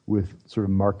associated with sort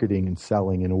of marketing and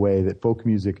selling in a way that folk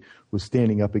music was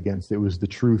standing up against. It was the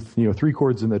truth, 3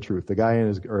 chords and the truth. The guy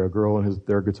or a girl and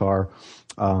their guitar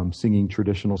singing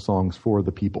traditional songs for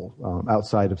the people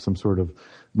outside of some sort of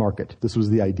market. This was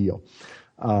the ideal.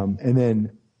 And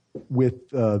then with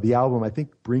the album, I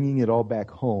think bringing it all back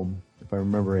home, if I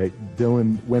remember right,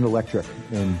 Dylan went electric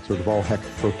and sort of all heck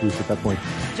broke loose at that point.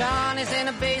 John is in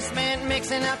the basement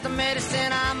mixing up the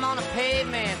medicine. I'm on the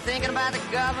pavement thinking about the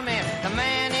government. The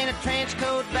man in a trench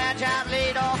coat, badge out,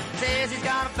 laid off, says he's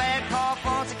got a bad cough,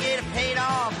 wants to get it paid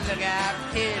off. Look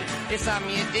out, kid, it's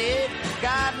something you did.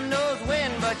 God knows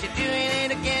when, but you're doing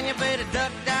it again. You better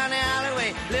duck down the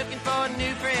alleyway looking for a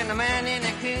new friend. The man in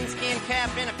a coonskin cap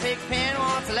and a pig pen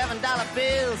wants $11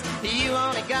 bills. You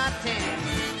only got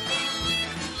 10.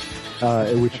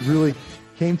 Which really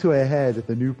came to a head at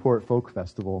the Newport Folk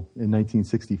Festival in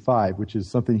 1965, which is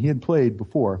something he had played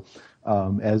before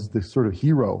as the sort of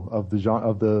hero of the genre,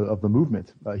 of the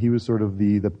movement. He was sort of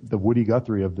the Woody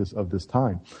Guthrie of this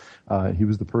time. He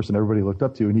was the person everybody looked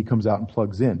up to, and he comes out and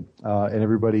plugs in, and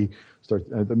everybody starts.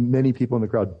 Many people in the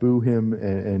crowd boo him,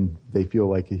 and they feel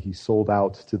like he sold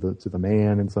out to the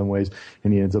man in some ways,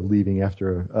 and he ends up leaving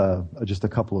after just a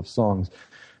couple of songs,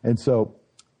 and so.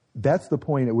 That's the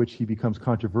point at which he becomes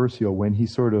controversial when he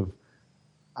sort of,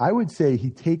 I would say he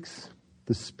takes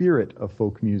the spirit of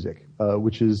folk music,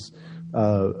 which is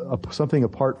something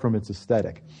apart from its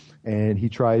aesthetic, and he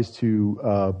tries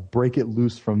to break it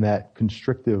loose from that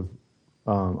constrictive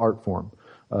art form,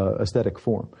 aesthetic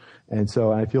form. And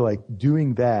so I feel like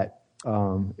doing that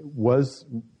was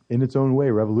in its own way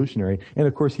revolutionary. And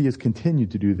of course, he has continued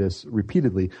to do this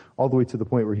repeatedly, all the way to the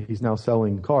point where he's now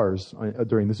selling cars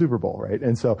during the Super Bowl, right?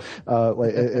 And so,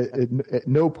 at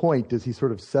no point does he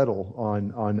sort of settle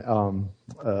on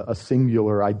a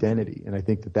singular identity. And I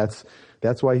think that's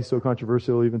why he's so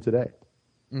controversial even today.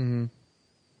 Mm-hmm.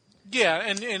 Yeah,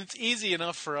 and it's easy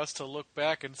enough for us to look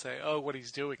back and say, oh, what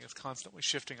he's doing is constantly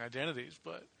shifting identities,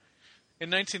 but in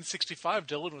 1965,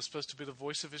 Dylan was supposed to be the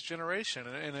voice of his generation,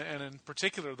 and in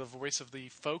particular, the voice of the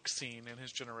folk scene in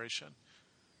his generation.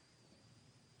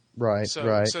 Right,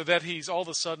 right. So that he's all of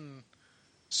a sudden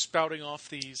spouting off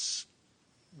these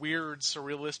weird,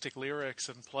 surrealistic lyrics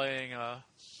and playing a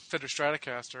Fender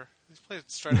Stratocaster. He's played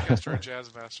Stratocaster and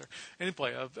Jazz Master, and he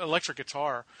played an electric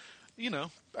guitar.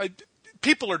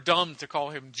 People are dumb to call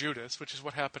him Judas, which is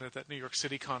what happened at that New York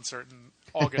City concert in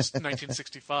August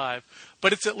 1965.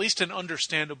 But it's at least an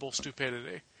understandable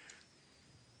stupidity.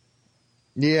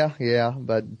 Yeah,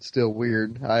 but still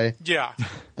weird. Yeah.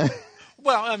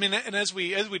 Well, I mean, and as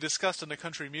we discussed in the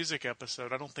country music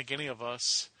episode, I don't think any of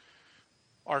us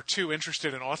are too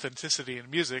interested in authenticity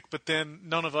in music, but then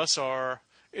none of us are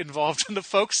involved in the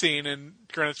folk scene in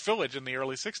Greenwich Village in the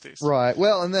early 60s. Right.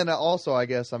 Well, and then also, I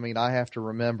guess, I have to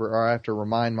remember, or I have to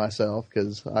remind myself,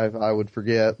 because I would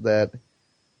forget that,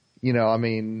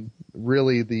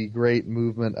 really the great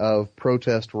movement of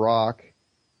protest rock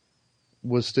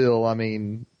was still,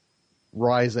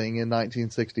 rising in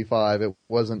 1965. It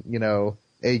wasn't,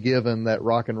 a given that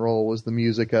rock and roll was the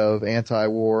music of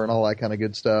anti-war and all that kind of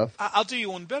good stuff. I'll do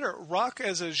you one better. Rock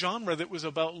as a genre that was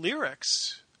about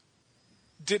lyrics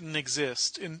didn't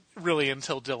exist really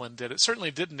until Dylan did. It certainly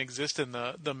didn't exist in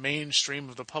the mainstream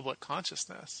of the public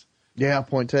consciousness. Yeah,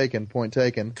 point taken.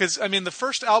 Because, the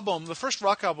first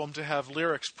rock album to have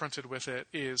lyrics printed with it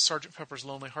is Sgt. Pepper's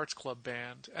Lonely Hearts Club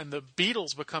Band, and the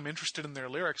Beatles become interested in their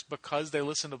lyrics because they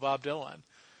listen to Bob Dylan.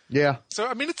 Yeah.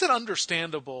 So, it's an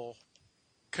understandable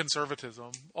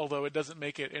conservatism, although it doesn't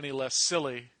make it any less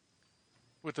silly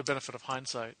with the benefit of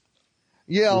hindsight.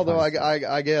 Yeah, although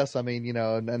I guess, and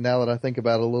now that I think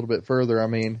about it a little bit further,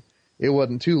 it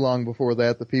wasn't too long before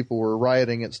that the people were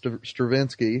rioting at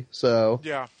Stravinsky, so...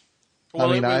 Yeah.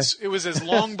 Well, it was as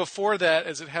long before that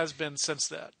as it has been since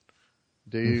that.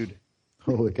 Dude.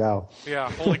 Holy cow. Yeah,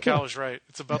 holy cow is right.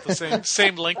 It's about the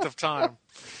same length of time.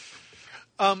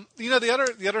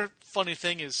 The other funny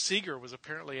thing is Seeger was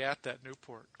apparently at that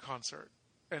Newport concert.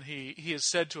 And he is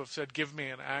said to have said, "Give me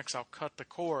an axe, I'll cut the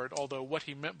cord." Although what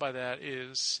he meant by that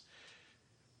is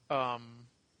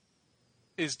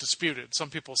disputed. Some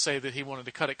people say that he wanted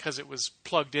to cut it because it was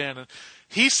plugged in, and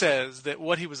he says that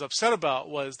what he was upset about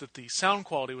was that the sound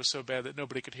quality was so bad that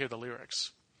nobody could hear the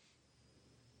lyrics.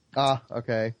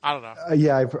 Okay. I don't know.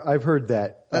 Yeah, I've heard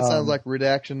that. That sounds like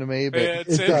redaction to me, but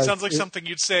It sounds like something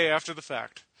you'd say after the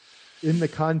fact. In the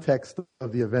context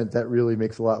of the event, that really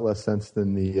makes a lot less sense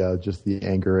than the just the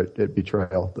anger at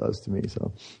betrayal does to me.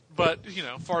 So, but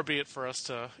far be it for us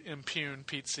to impugn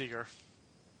Pete Seeger.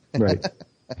 Right.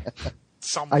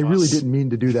 I really didn't mean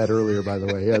to do that earlier, by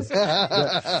the way. Yes,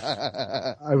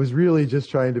 I was really just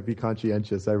trying to be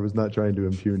conscientious. I was not trying to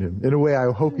impugn him in a way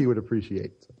I hope he would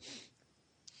appreciate.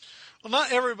 Well,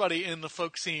 not everybody in the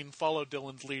folk scene followed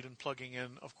Dylan's lead in plugging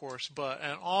in, of course, but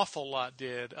an awful lot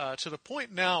did, to the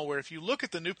point now where if you look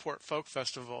at the Newport Folk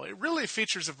Festival, it really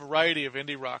features a variety of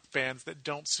indie rock bands that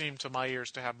don't seem to my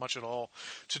ears to have much at all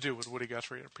to do with Woody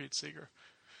Guthrie or Pete Seeger.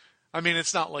 I mean,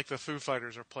 it's not like the Foo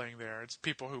Fighters are playing there. It's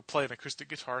people who play an acoustic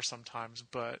guitar sometimes,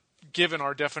 but given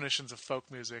our definitions of folk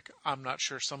music, I'm not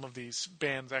sure some of these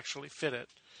bands actually fit it.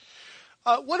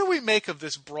 What do we make of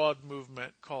this broad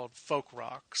movement called folk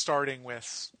rock, starting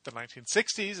with the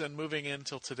 1960s and moving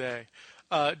until today?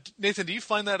 Nathan, do you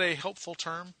find that a helpful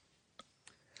term?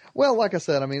 Well, like I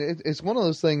said, I mean, it's one of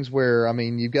those things where, I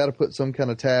mean, you've got to put some kind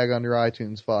of tag on your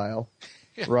iTunes file,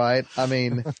 right? I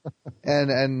mean,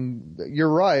 and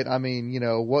you're right. I mean,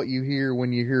 what you hear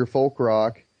when you hear folk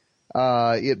rock,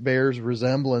 it bears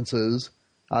resemblances,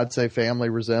 I'd say family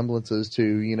resemblances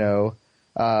to,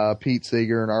 Pete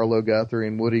Seeger and Arlo Guthrie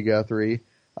and Woody Guthrie,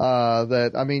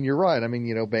 that, I mean, you're right. I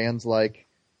mean, bands like,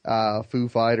 Foo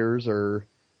Fighters or,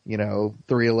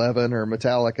 311 or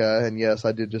Metallica. And yes,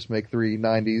 I did just make 3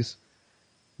 90s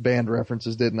band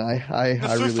references, didn't I? I Foo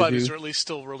really Fighters do. are at least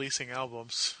still releasing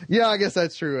albums. Yeah, I guess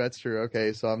that's true. That's true.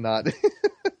 Okay. So I'm not,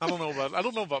 I don't know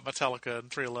about Metallica and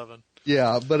 311.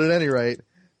 Yeah. But at any rate,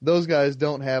 those guys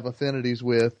don't have affinities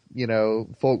with,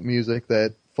 folk music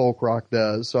that folk rock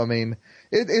does. So, I mean,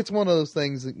 it's one of those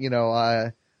things that,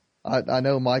 I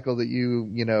know, Michael, that you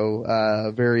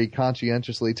very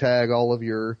conscientiously tag all of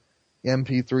your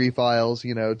MP3 files,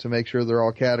 to make sure they're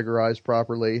all categorized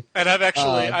properly. And I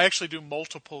actually do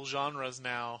multiple genres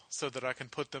now so that I can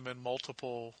put them in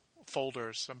multiple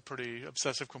folders. I'm pretty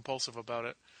obsessive compulsive about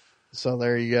it. So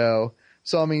there you go.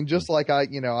 So, I mean, just like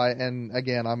and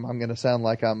again, I'm going to sound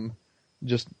like I'm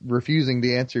just refusing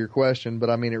to answer your question, but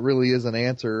I mean, it really is an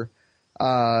answer.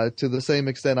 To the same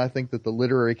extent, I think that the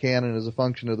literary canon is a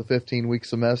function of the 15-week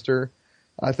semester.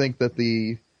 I think that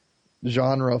the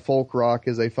genre folk rock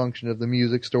is a function of the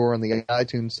music store and the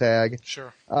iTunes tag.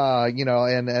 Sure.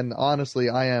 And honestly,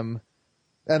 I am,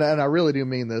 and I really do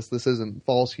mean this. This isn't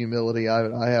false humility.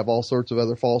 I have all sorts of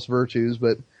other false virtues,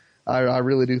 but I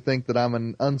really do think that I'm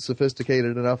an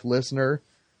unsophisticated enough listener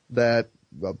that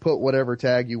put whatever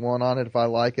tag you want on it. If I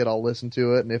like it, I'll listen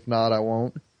to it, and if not, I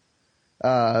won't.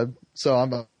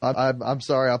 So I'm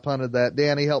sorry I punted that.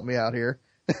 Danny, help me out here.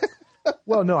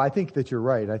 Well, no, I think that you're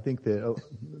right. I think that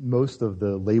most of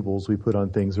the labels we put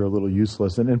on things are a little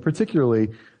useless, and particularly,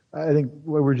 I think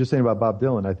what we were just saying about Bob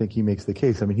Dylan. I think he makes the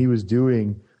case. I mean, he was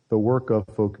doing the work of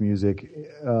folk music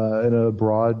in a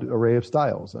broad array of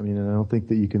styles. I mean, and I don't think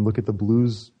that you can look at the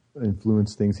blues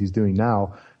influenced things he's doing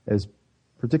now as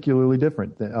particularly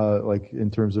different, like in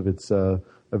terms of its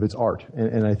art.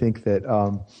 And I think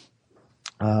that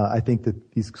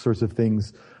these sorts of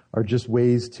things are just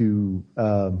ways to.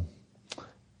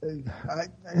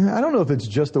 I don't know if it's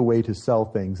just a way to sell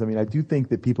things. I mean, I do think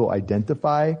that people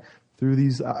identify through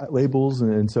these labels,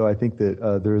 and so I think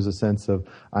that there is a sense of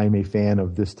I'm a fan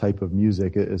of this type of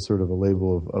music as sort of a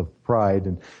label of pride.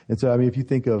 And so, I mean, if you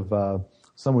think of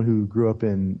someone who grew up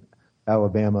in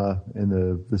Alabama in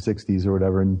the 60s or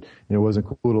whatever, and it wasn't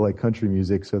cool to like country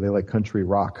music, so they like country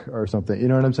rock or something. You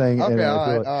know what I'm saying? Okay,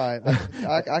 all right.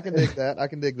 I can dig that. I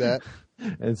can dig that.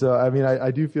 And so, I mean,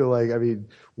 I do feel like, I mean,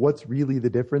 what's really the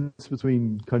difference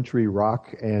between country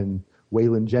rock and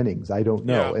Waylon Jennings? I don't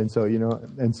know. Yeah. And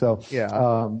so, yeah.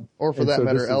 Or for that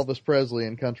matter, Elvis Presley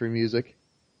and country music.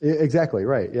 Exactly,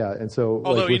 right, yeah. And so,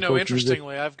 although,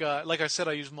 interestingly, I've got, like I said,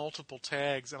 I use multiple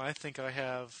tags, and I think I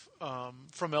have,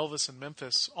 from Elvis and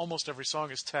Memphis, almost every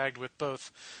song is tagged with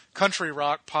both country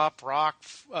rock, pop rock,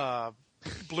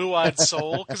 blue-eyed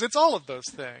soul, because it's all of those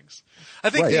things. I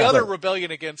think the other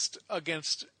rebellion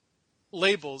against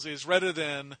labels is rather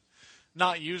than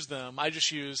not use them, I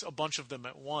just use a bunch of them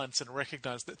at once and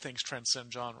recognize that things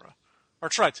transcend genre, or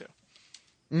try to.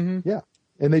 Mm-hmm. Yeah,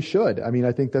 and they should. I mean,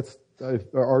 I think that's if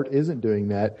art isn't doing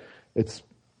that, it's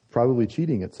probably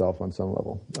cheating itself on some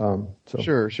level.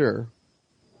 Sure.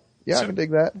 Yeah, I can dig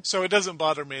that. So it doesn't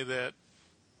bother me that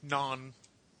non-folk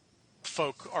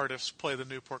artists play the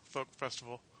Newport Folk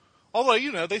Festival.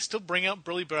 Although, they still bring out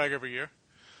Billy Bragg every year.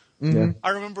 Mm-hmm. I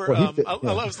remember I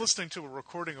was listening to a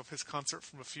recording of his concert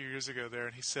from a few years ago there,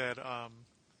 and he said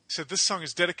said this song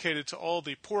is dedicated to all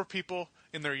the poor people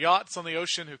in their yachts on the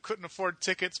ocean who couldn't afford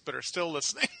tickets but are still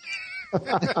listening.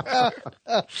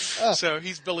 So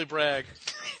he's Billy Bragg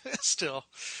still.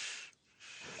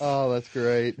 Oh, that's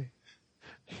great.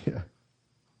 Yeah.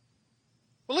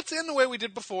 Well, let's end the way we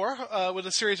did before with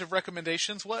a series of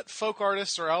recommendations. What folk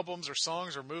artists or albums or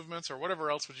songs or movements or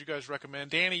whatever else would you guys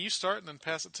recommend? Danny, you start and then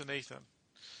pass it to Nathan.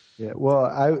 Yeah, well,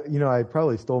 I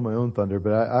probably stole my own thunder,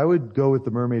 but I would go with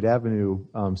the Mermaid Avenue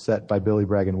set by Billy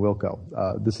Bragg and Wilco.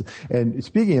 And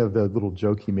speaking of the little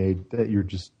joke he made that you're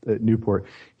just at Newport,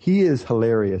 he is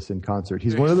hilarious in concert.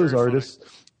 He's one of those artists.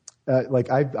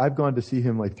 I've gone to see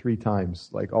him like 3 times,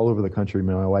 like all over the country.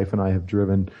 My wife and I have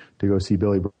driven to go see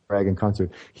Billy Bragg in concert.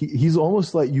 He's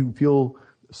almost like you feel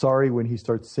sorry when he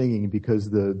starts singing because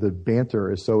the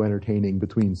banter is so entertaining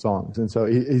between songs. And so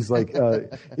he's like,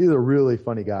 he's a really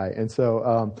funny guy. And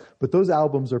so, but those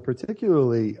albums are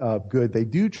particularly good. They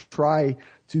do try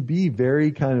to be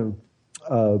very kind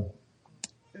of,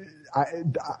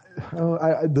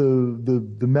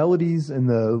 the melodies and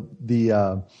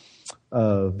the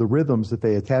rhythms that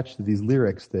they attach to these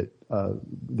lyrics that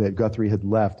Guthrie had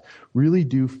left really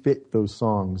do fit those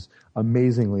songs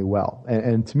amazingly well.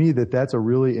 And to me, that's a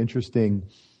really interesting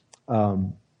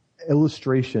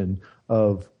illustration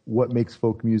of what makes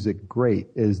folk music great,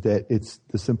 is that it's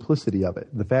the simplicity of it.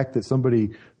 The fact that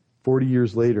somebody 40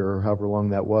 years later, or however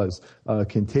long that was,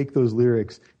 can take those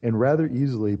lyrics and rather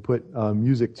easily put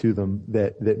music to them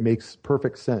that makes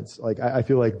perfect sense. Like I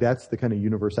feel like that's the kind of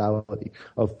universality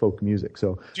of folk music.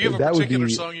 So do you have a particular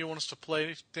song you want us to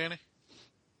play, Danny?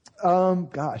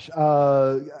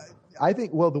 I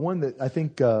think, well, the one that I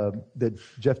think that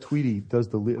Jeff Tweedy does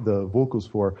the vocals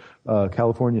for,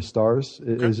 California Stars,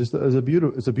 is just it's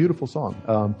a beautiful song.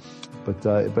 But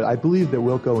I believe that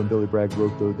Wilco and Billy Bragg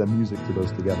wrote the music to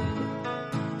those together.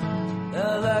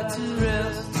 I like to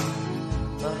rest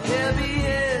a heavy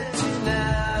head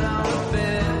tonight on the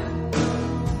bed.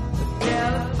 The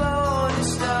California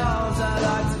stars, I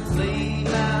like to lay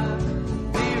my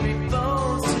weary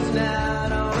bones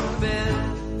tonight on the bed.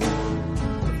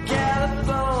 The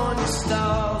California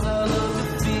stars, I love to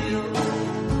feel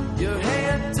your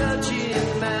hand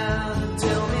touching mine and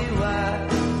tell me why.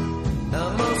 I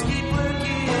must keep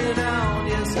working on,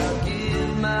 yes, I'll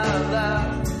give my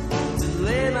life to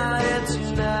lay my head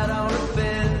tonight on a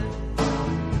bed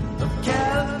of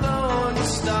California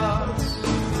stars.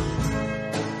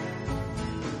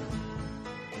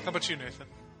 How about you, Nathan?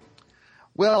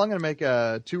 Well, I'm going to make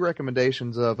 2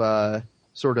 recommendations of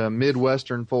sort of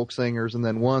Midwestern folk singers, and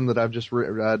then one that I've just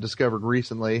discovered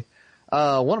recently.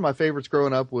 One of my favorites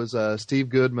growing up was Steve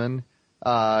Goodman.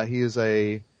 He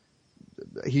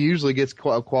usually gets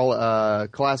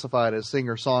classified as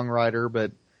singer-songwriter,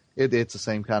 but it's the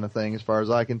same kind of thing as far as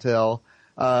I can tell.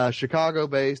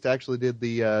 Chicago-based, actually did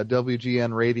the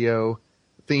WGN radio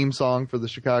theme song for the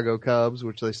Chicago Cubs,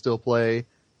 which they still play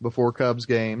before Cubs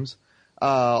games.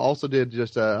 Also did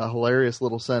just a hilarious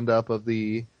little send-up of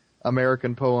the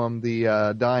American poem,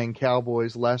 The Dying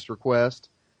Cowboy's Last Request,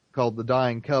 called The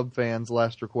Dying Cub Fan's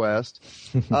Last Request.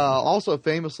 Also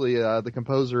famously the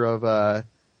composer of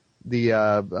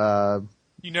the...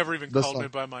 You never even called me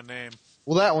by my name.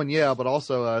 Well, that one, yeah, but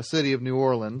also City of New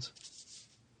Orleans,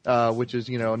 which is,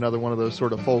 another one of those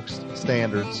sort of folk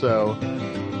standards. So,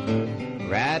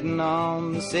 Riding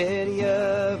on the city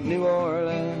of New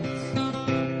Orleans,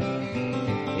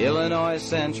 Illinois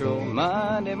Central,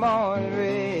 Monday morning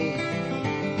rain.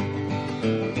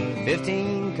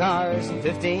 15 cars and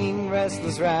 15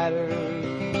 restless riders,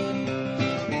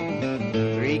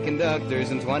 3 conductors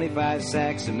and 25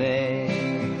 sacks of mail.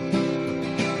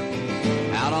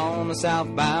 Out on the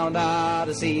southbound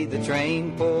Odyssey, the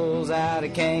train pulls out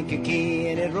of Kankakee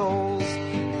and it rolls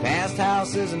past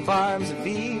houses and farms and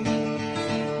fields,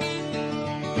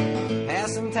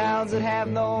 past some towns that have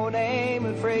no name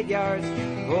and freight yards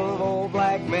full of old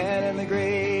black men and the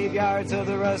graveyards of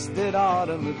the rusted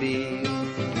automobiles.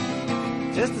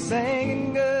 Just a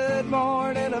singing good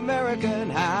morning American,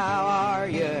 how are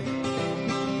you?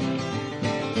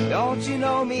 Don't you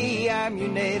know me, I'm your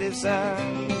native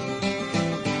son.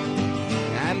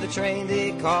 I'm the train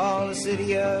they call the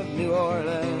city of New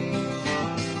Orleans,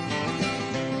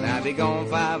 and I'll be gone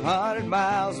 500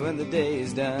 miles when the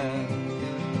day's done.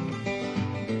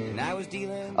 And I was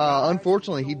dealing...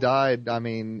 unfortunately, he died,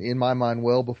 in my mind,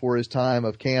 well before his time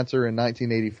of cancer in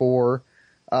 1984.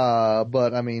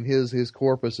 But, his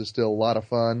corpus is still a lot of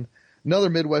fun. Another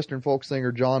Midwestern folk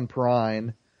singer, John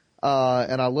Prine.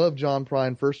 And I love John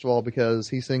Prine, first of all, because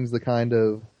he sings the kind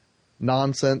of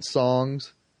nonsense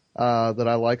songs that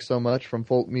I like so much from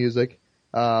folk music.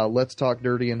 Let's Talk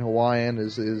Dirty in Hawaiian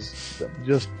is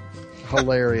just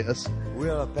hilarious.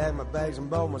 Well, I packed my bags and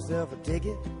bought myself a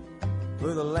ticket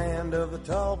for the land of the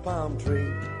tall palm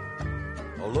tree.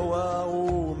 Aloha,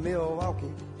 old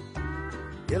Milwaukee,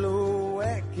 hello,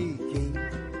 Waikiki.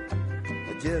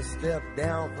 I just stepped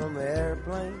down from the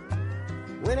airplane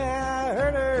when I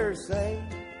heard her say,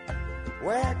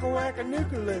 wacka wacka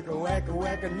nuka-licka, wacka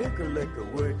wacka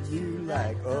nuka-licka, would you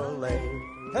like a lay?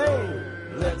 Hey,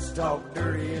 let's talk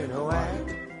dirty in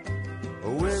Hawaii, a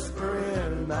whisper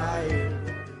in my ear.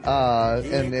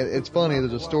 And it's funny,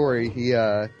 there's a story,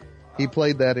 he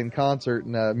played that in concert,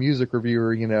 and a music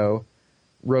reviewer,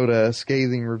 wrote a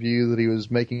scathing review that he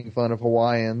was making fun of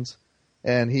Hawaiians,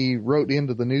 and he wrote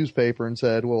into the newspaper and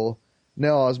said, well,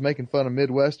 no, I was making fun of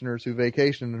Midwesterners who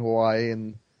vacation in Hawaii,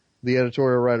 and the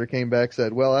editorial writer came back and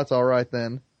said, well, that's all right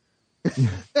then.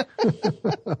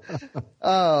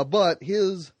 But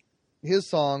his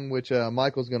song, which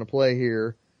Michael's going to play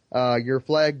here, Your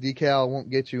Flag Decal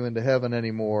Won't Get You Into Heaven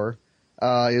Anymore,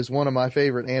 is one of my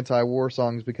favorite anti-war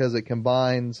songs because it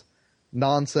combines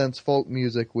nonsense folk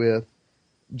music with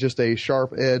just a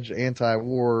sharp-edged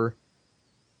anti-war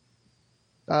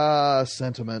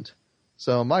sentiment.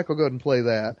 So, Michael, go ahead and play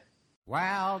that.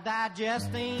 While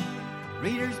digesting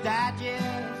Reader's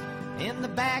Digest in the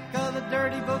back of the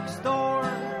dirty bookstore,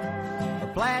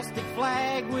 a plastic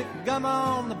flag with gum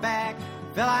on the back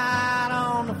fell out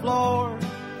on the floor.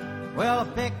 Well, I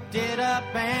picked it up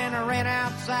and I ran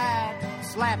outside,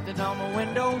 slapped it on the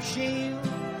window shield.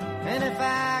 And if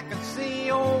I could see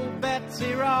old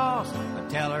Betsy Ross, I'd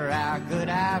tell her how good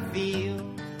I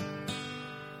feel.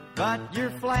 But your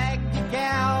flag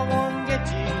decal won't get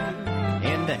you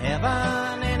into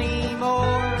heaven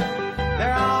anymore.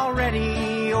 They're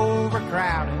already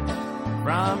overcrowded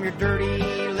from your dirty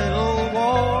little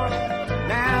war.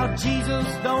 Now Jesus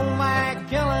don't like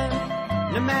killing,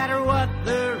 no matter what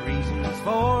the reason's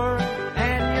for.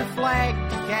 And your flag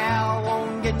decal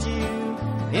won't get you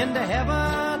into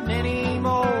heaven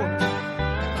anymore.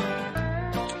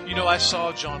 I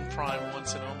saw John Prine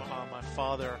once in Omaha. My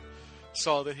father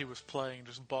saw that he was playing,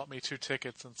 just bought me 2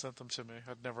 tickets and sent them to me.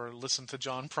 I'd never listened to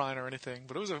John Prine or anything,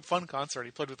 but it was a fun concert.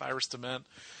 He played with Iris DeMent,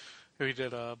 who he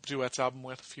did a duets album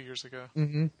with a few years ago.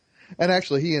 Mm-hmm. And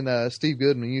actually, he and Steve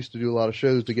Goodman used to do a lot of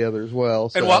shows together as well.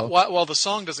 So. And while the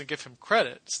song doesn't give him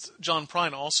credit, John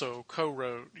Prine also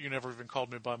co-wrote You Never Even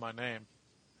Called Me By My Name.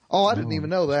 Oh, I didn't even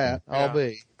know that. Yeah. I'll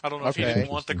be. I don't know if he didn't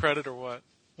want the credit or what.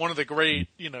 One of the great,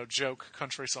 joke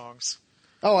country songs.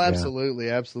 Oh, absolutely,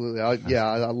 absolutely.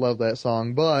 I love that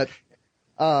song. But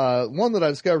one that I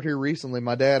discovered here recently,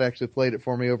 my dad actually played it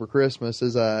for me over Christmas,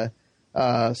 is a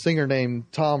singer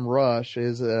named Tom Rush.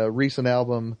 His recent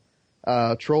album,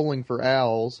 Trolling for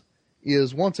Owls,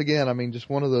 is once again,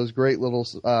 just one of those great little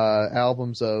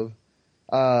albums of,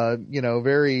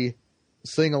 very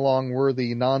sing-along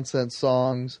worthy nonsense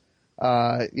songs.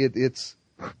 It's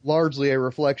largely a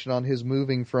reflection on his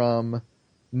moving from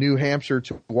New Hampshire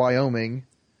to Wyoming,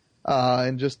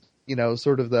 and just,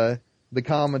 sort of the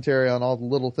commentary on all the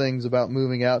little things about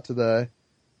moving out to the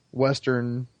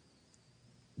western,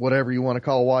 whatever you want to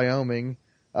call Wyoming,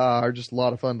 are just a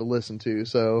lot of fun to listen to.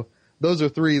 So those are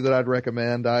 3 that I'd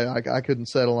recommend. I couldn't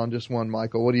settle on just one,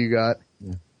 Michael. What do you got?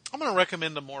 Yeah. I'm going to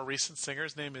recommend a more recent singer.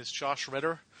 His name is Josh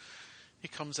Ritter. He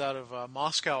comes out of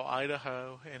Moscow,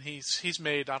 Idaho, and he's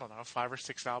made, 5 or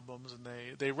 6 albums, and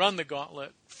they run the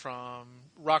gauntlet from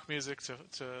rock music to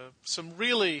some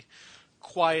really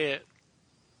quiet,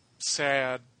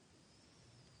 sad,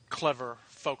 clever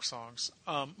folk songs.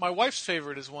 My wife's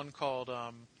favorite is one called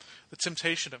The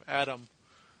Temptation of Adam,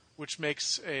 which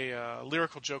makes a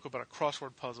lyrical joke about a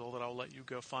crossword puzzle that I'll let you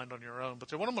go find on your own. But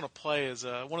the one I'm going to play is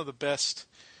one of the best...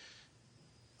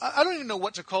 I don't even know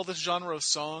what to call this genre of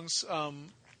songs.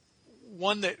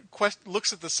 One that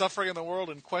looks at the suffering in the world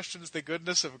and questions the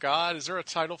goodness of God. Is there a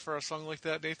title for a song like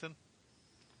that, Nathan?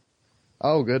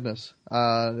 Oh, goodness.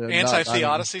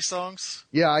 Anti-theodicy songs?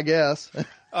 Yeah, I guess.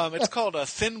 It's called A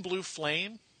Thin Blue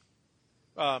Flame.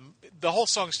 The whole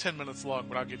song's 10 minutes long,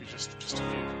 but I'll give you just a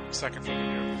few seconds of it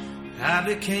here. I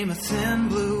became a thin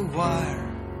blue wire.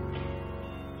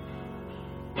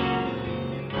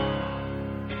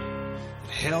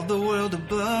 Held the world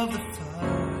above the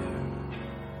fire,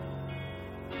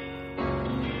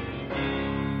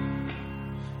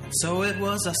 and so it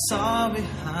was I saw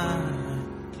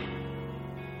behind.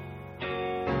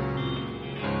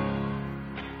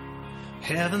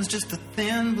 Heaven's just a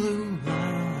thin blue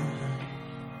line.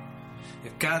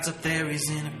 If God's up there, he's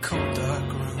in a cold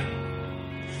dark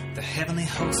room. The heavenly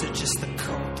hosts are just the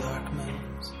cold dark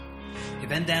moons. He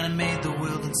bent down and made the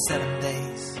world in 7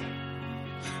 days.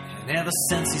 And Ever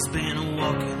since he's been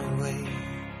walking away,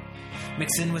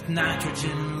 mixing with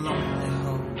nitrogen and lonely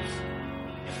holes,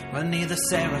 where neither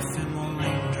seraphim or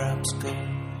raindrops go.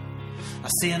 I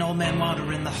see an old man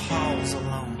wandering the halls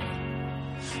alone,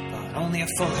 but only a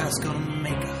full house gonna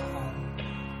make a home.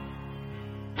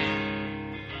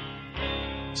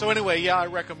 So anyway, yeah, I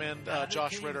recommend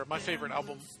Josh Ritter. My favorite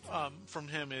album from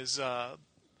him is The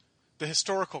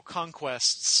Historical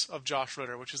Conquests of Josh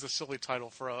Ritter, which is a silly title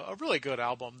for a really good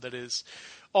album that is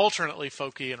alternately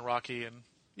folky and rocky and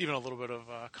even a little bit of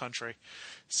country.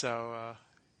 So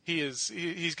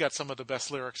he's got some of the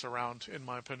best lyrics around, in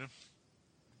my opinion.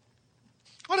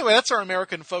 Anyway, that's our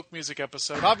American folk music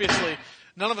episode. Obviously,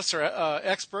 none of us are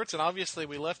experts, and obviously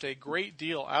we left a great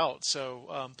deal out.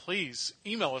 So please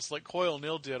email us like Coyle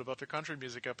Neal did about the country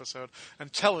music episode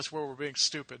and tell us where we're being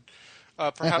stupid.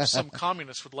 Perhaps some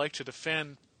communists would like to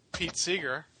defend Pete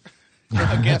Seeger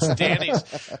against Danny's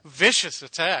vicious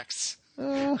attacks.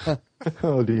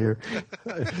 Oh, dear.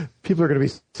 People are going to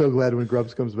be so glad when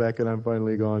Grubbs comes back and I'm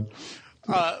finally gone.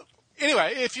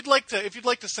 Anyway, if you'd like to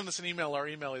send us an email, our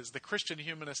email is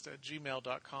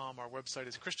thechristianhumanist@gmail.com. Our website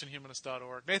is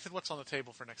christianhumanist.org. Nathan, what's on the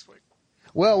table for next week?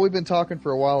 Well, we've been talking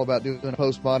for a while about doing a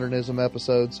postmodernism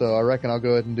episode, so I reckon I'll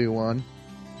go ahead and do one.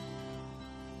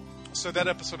 So that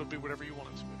episode will be whatever you want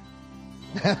it to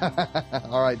be.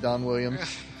 All right, Don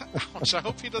Williams. Ouch, I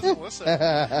hope he doesn't listen.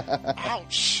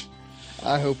 Ouch.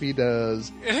 I hope he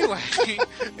does. Anyway,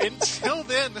 until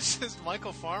then, this is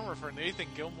Michael Farmer for Nathan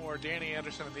Gilmore, Danny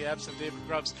Anderson, and the absent David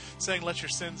Grubbs saying, let your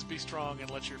sins be strong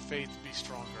and let your faith be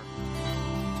stronger.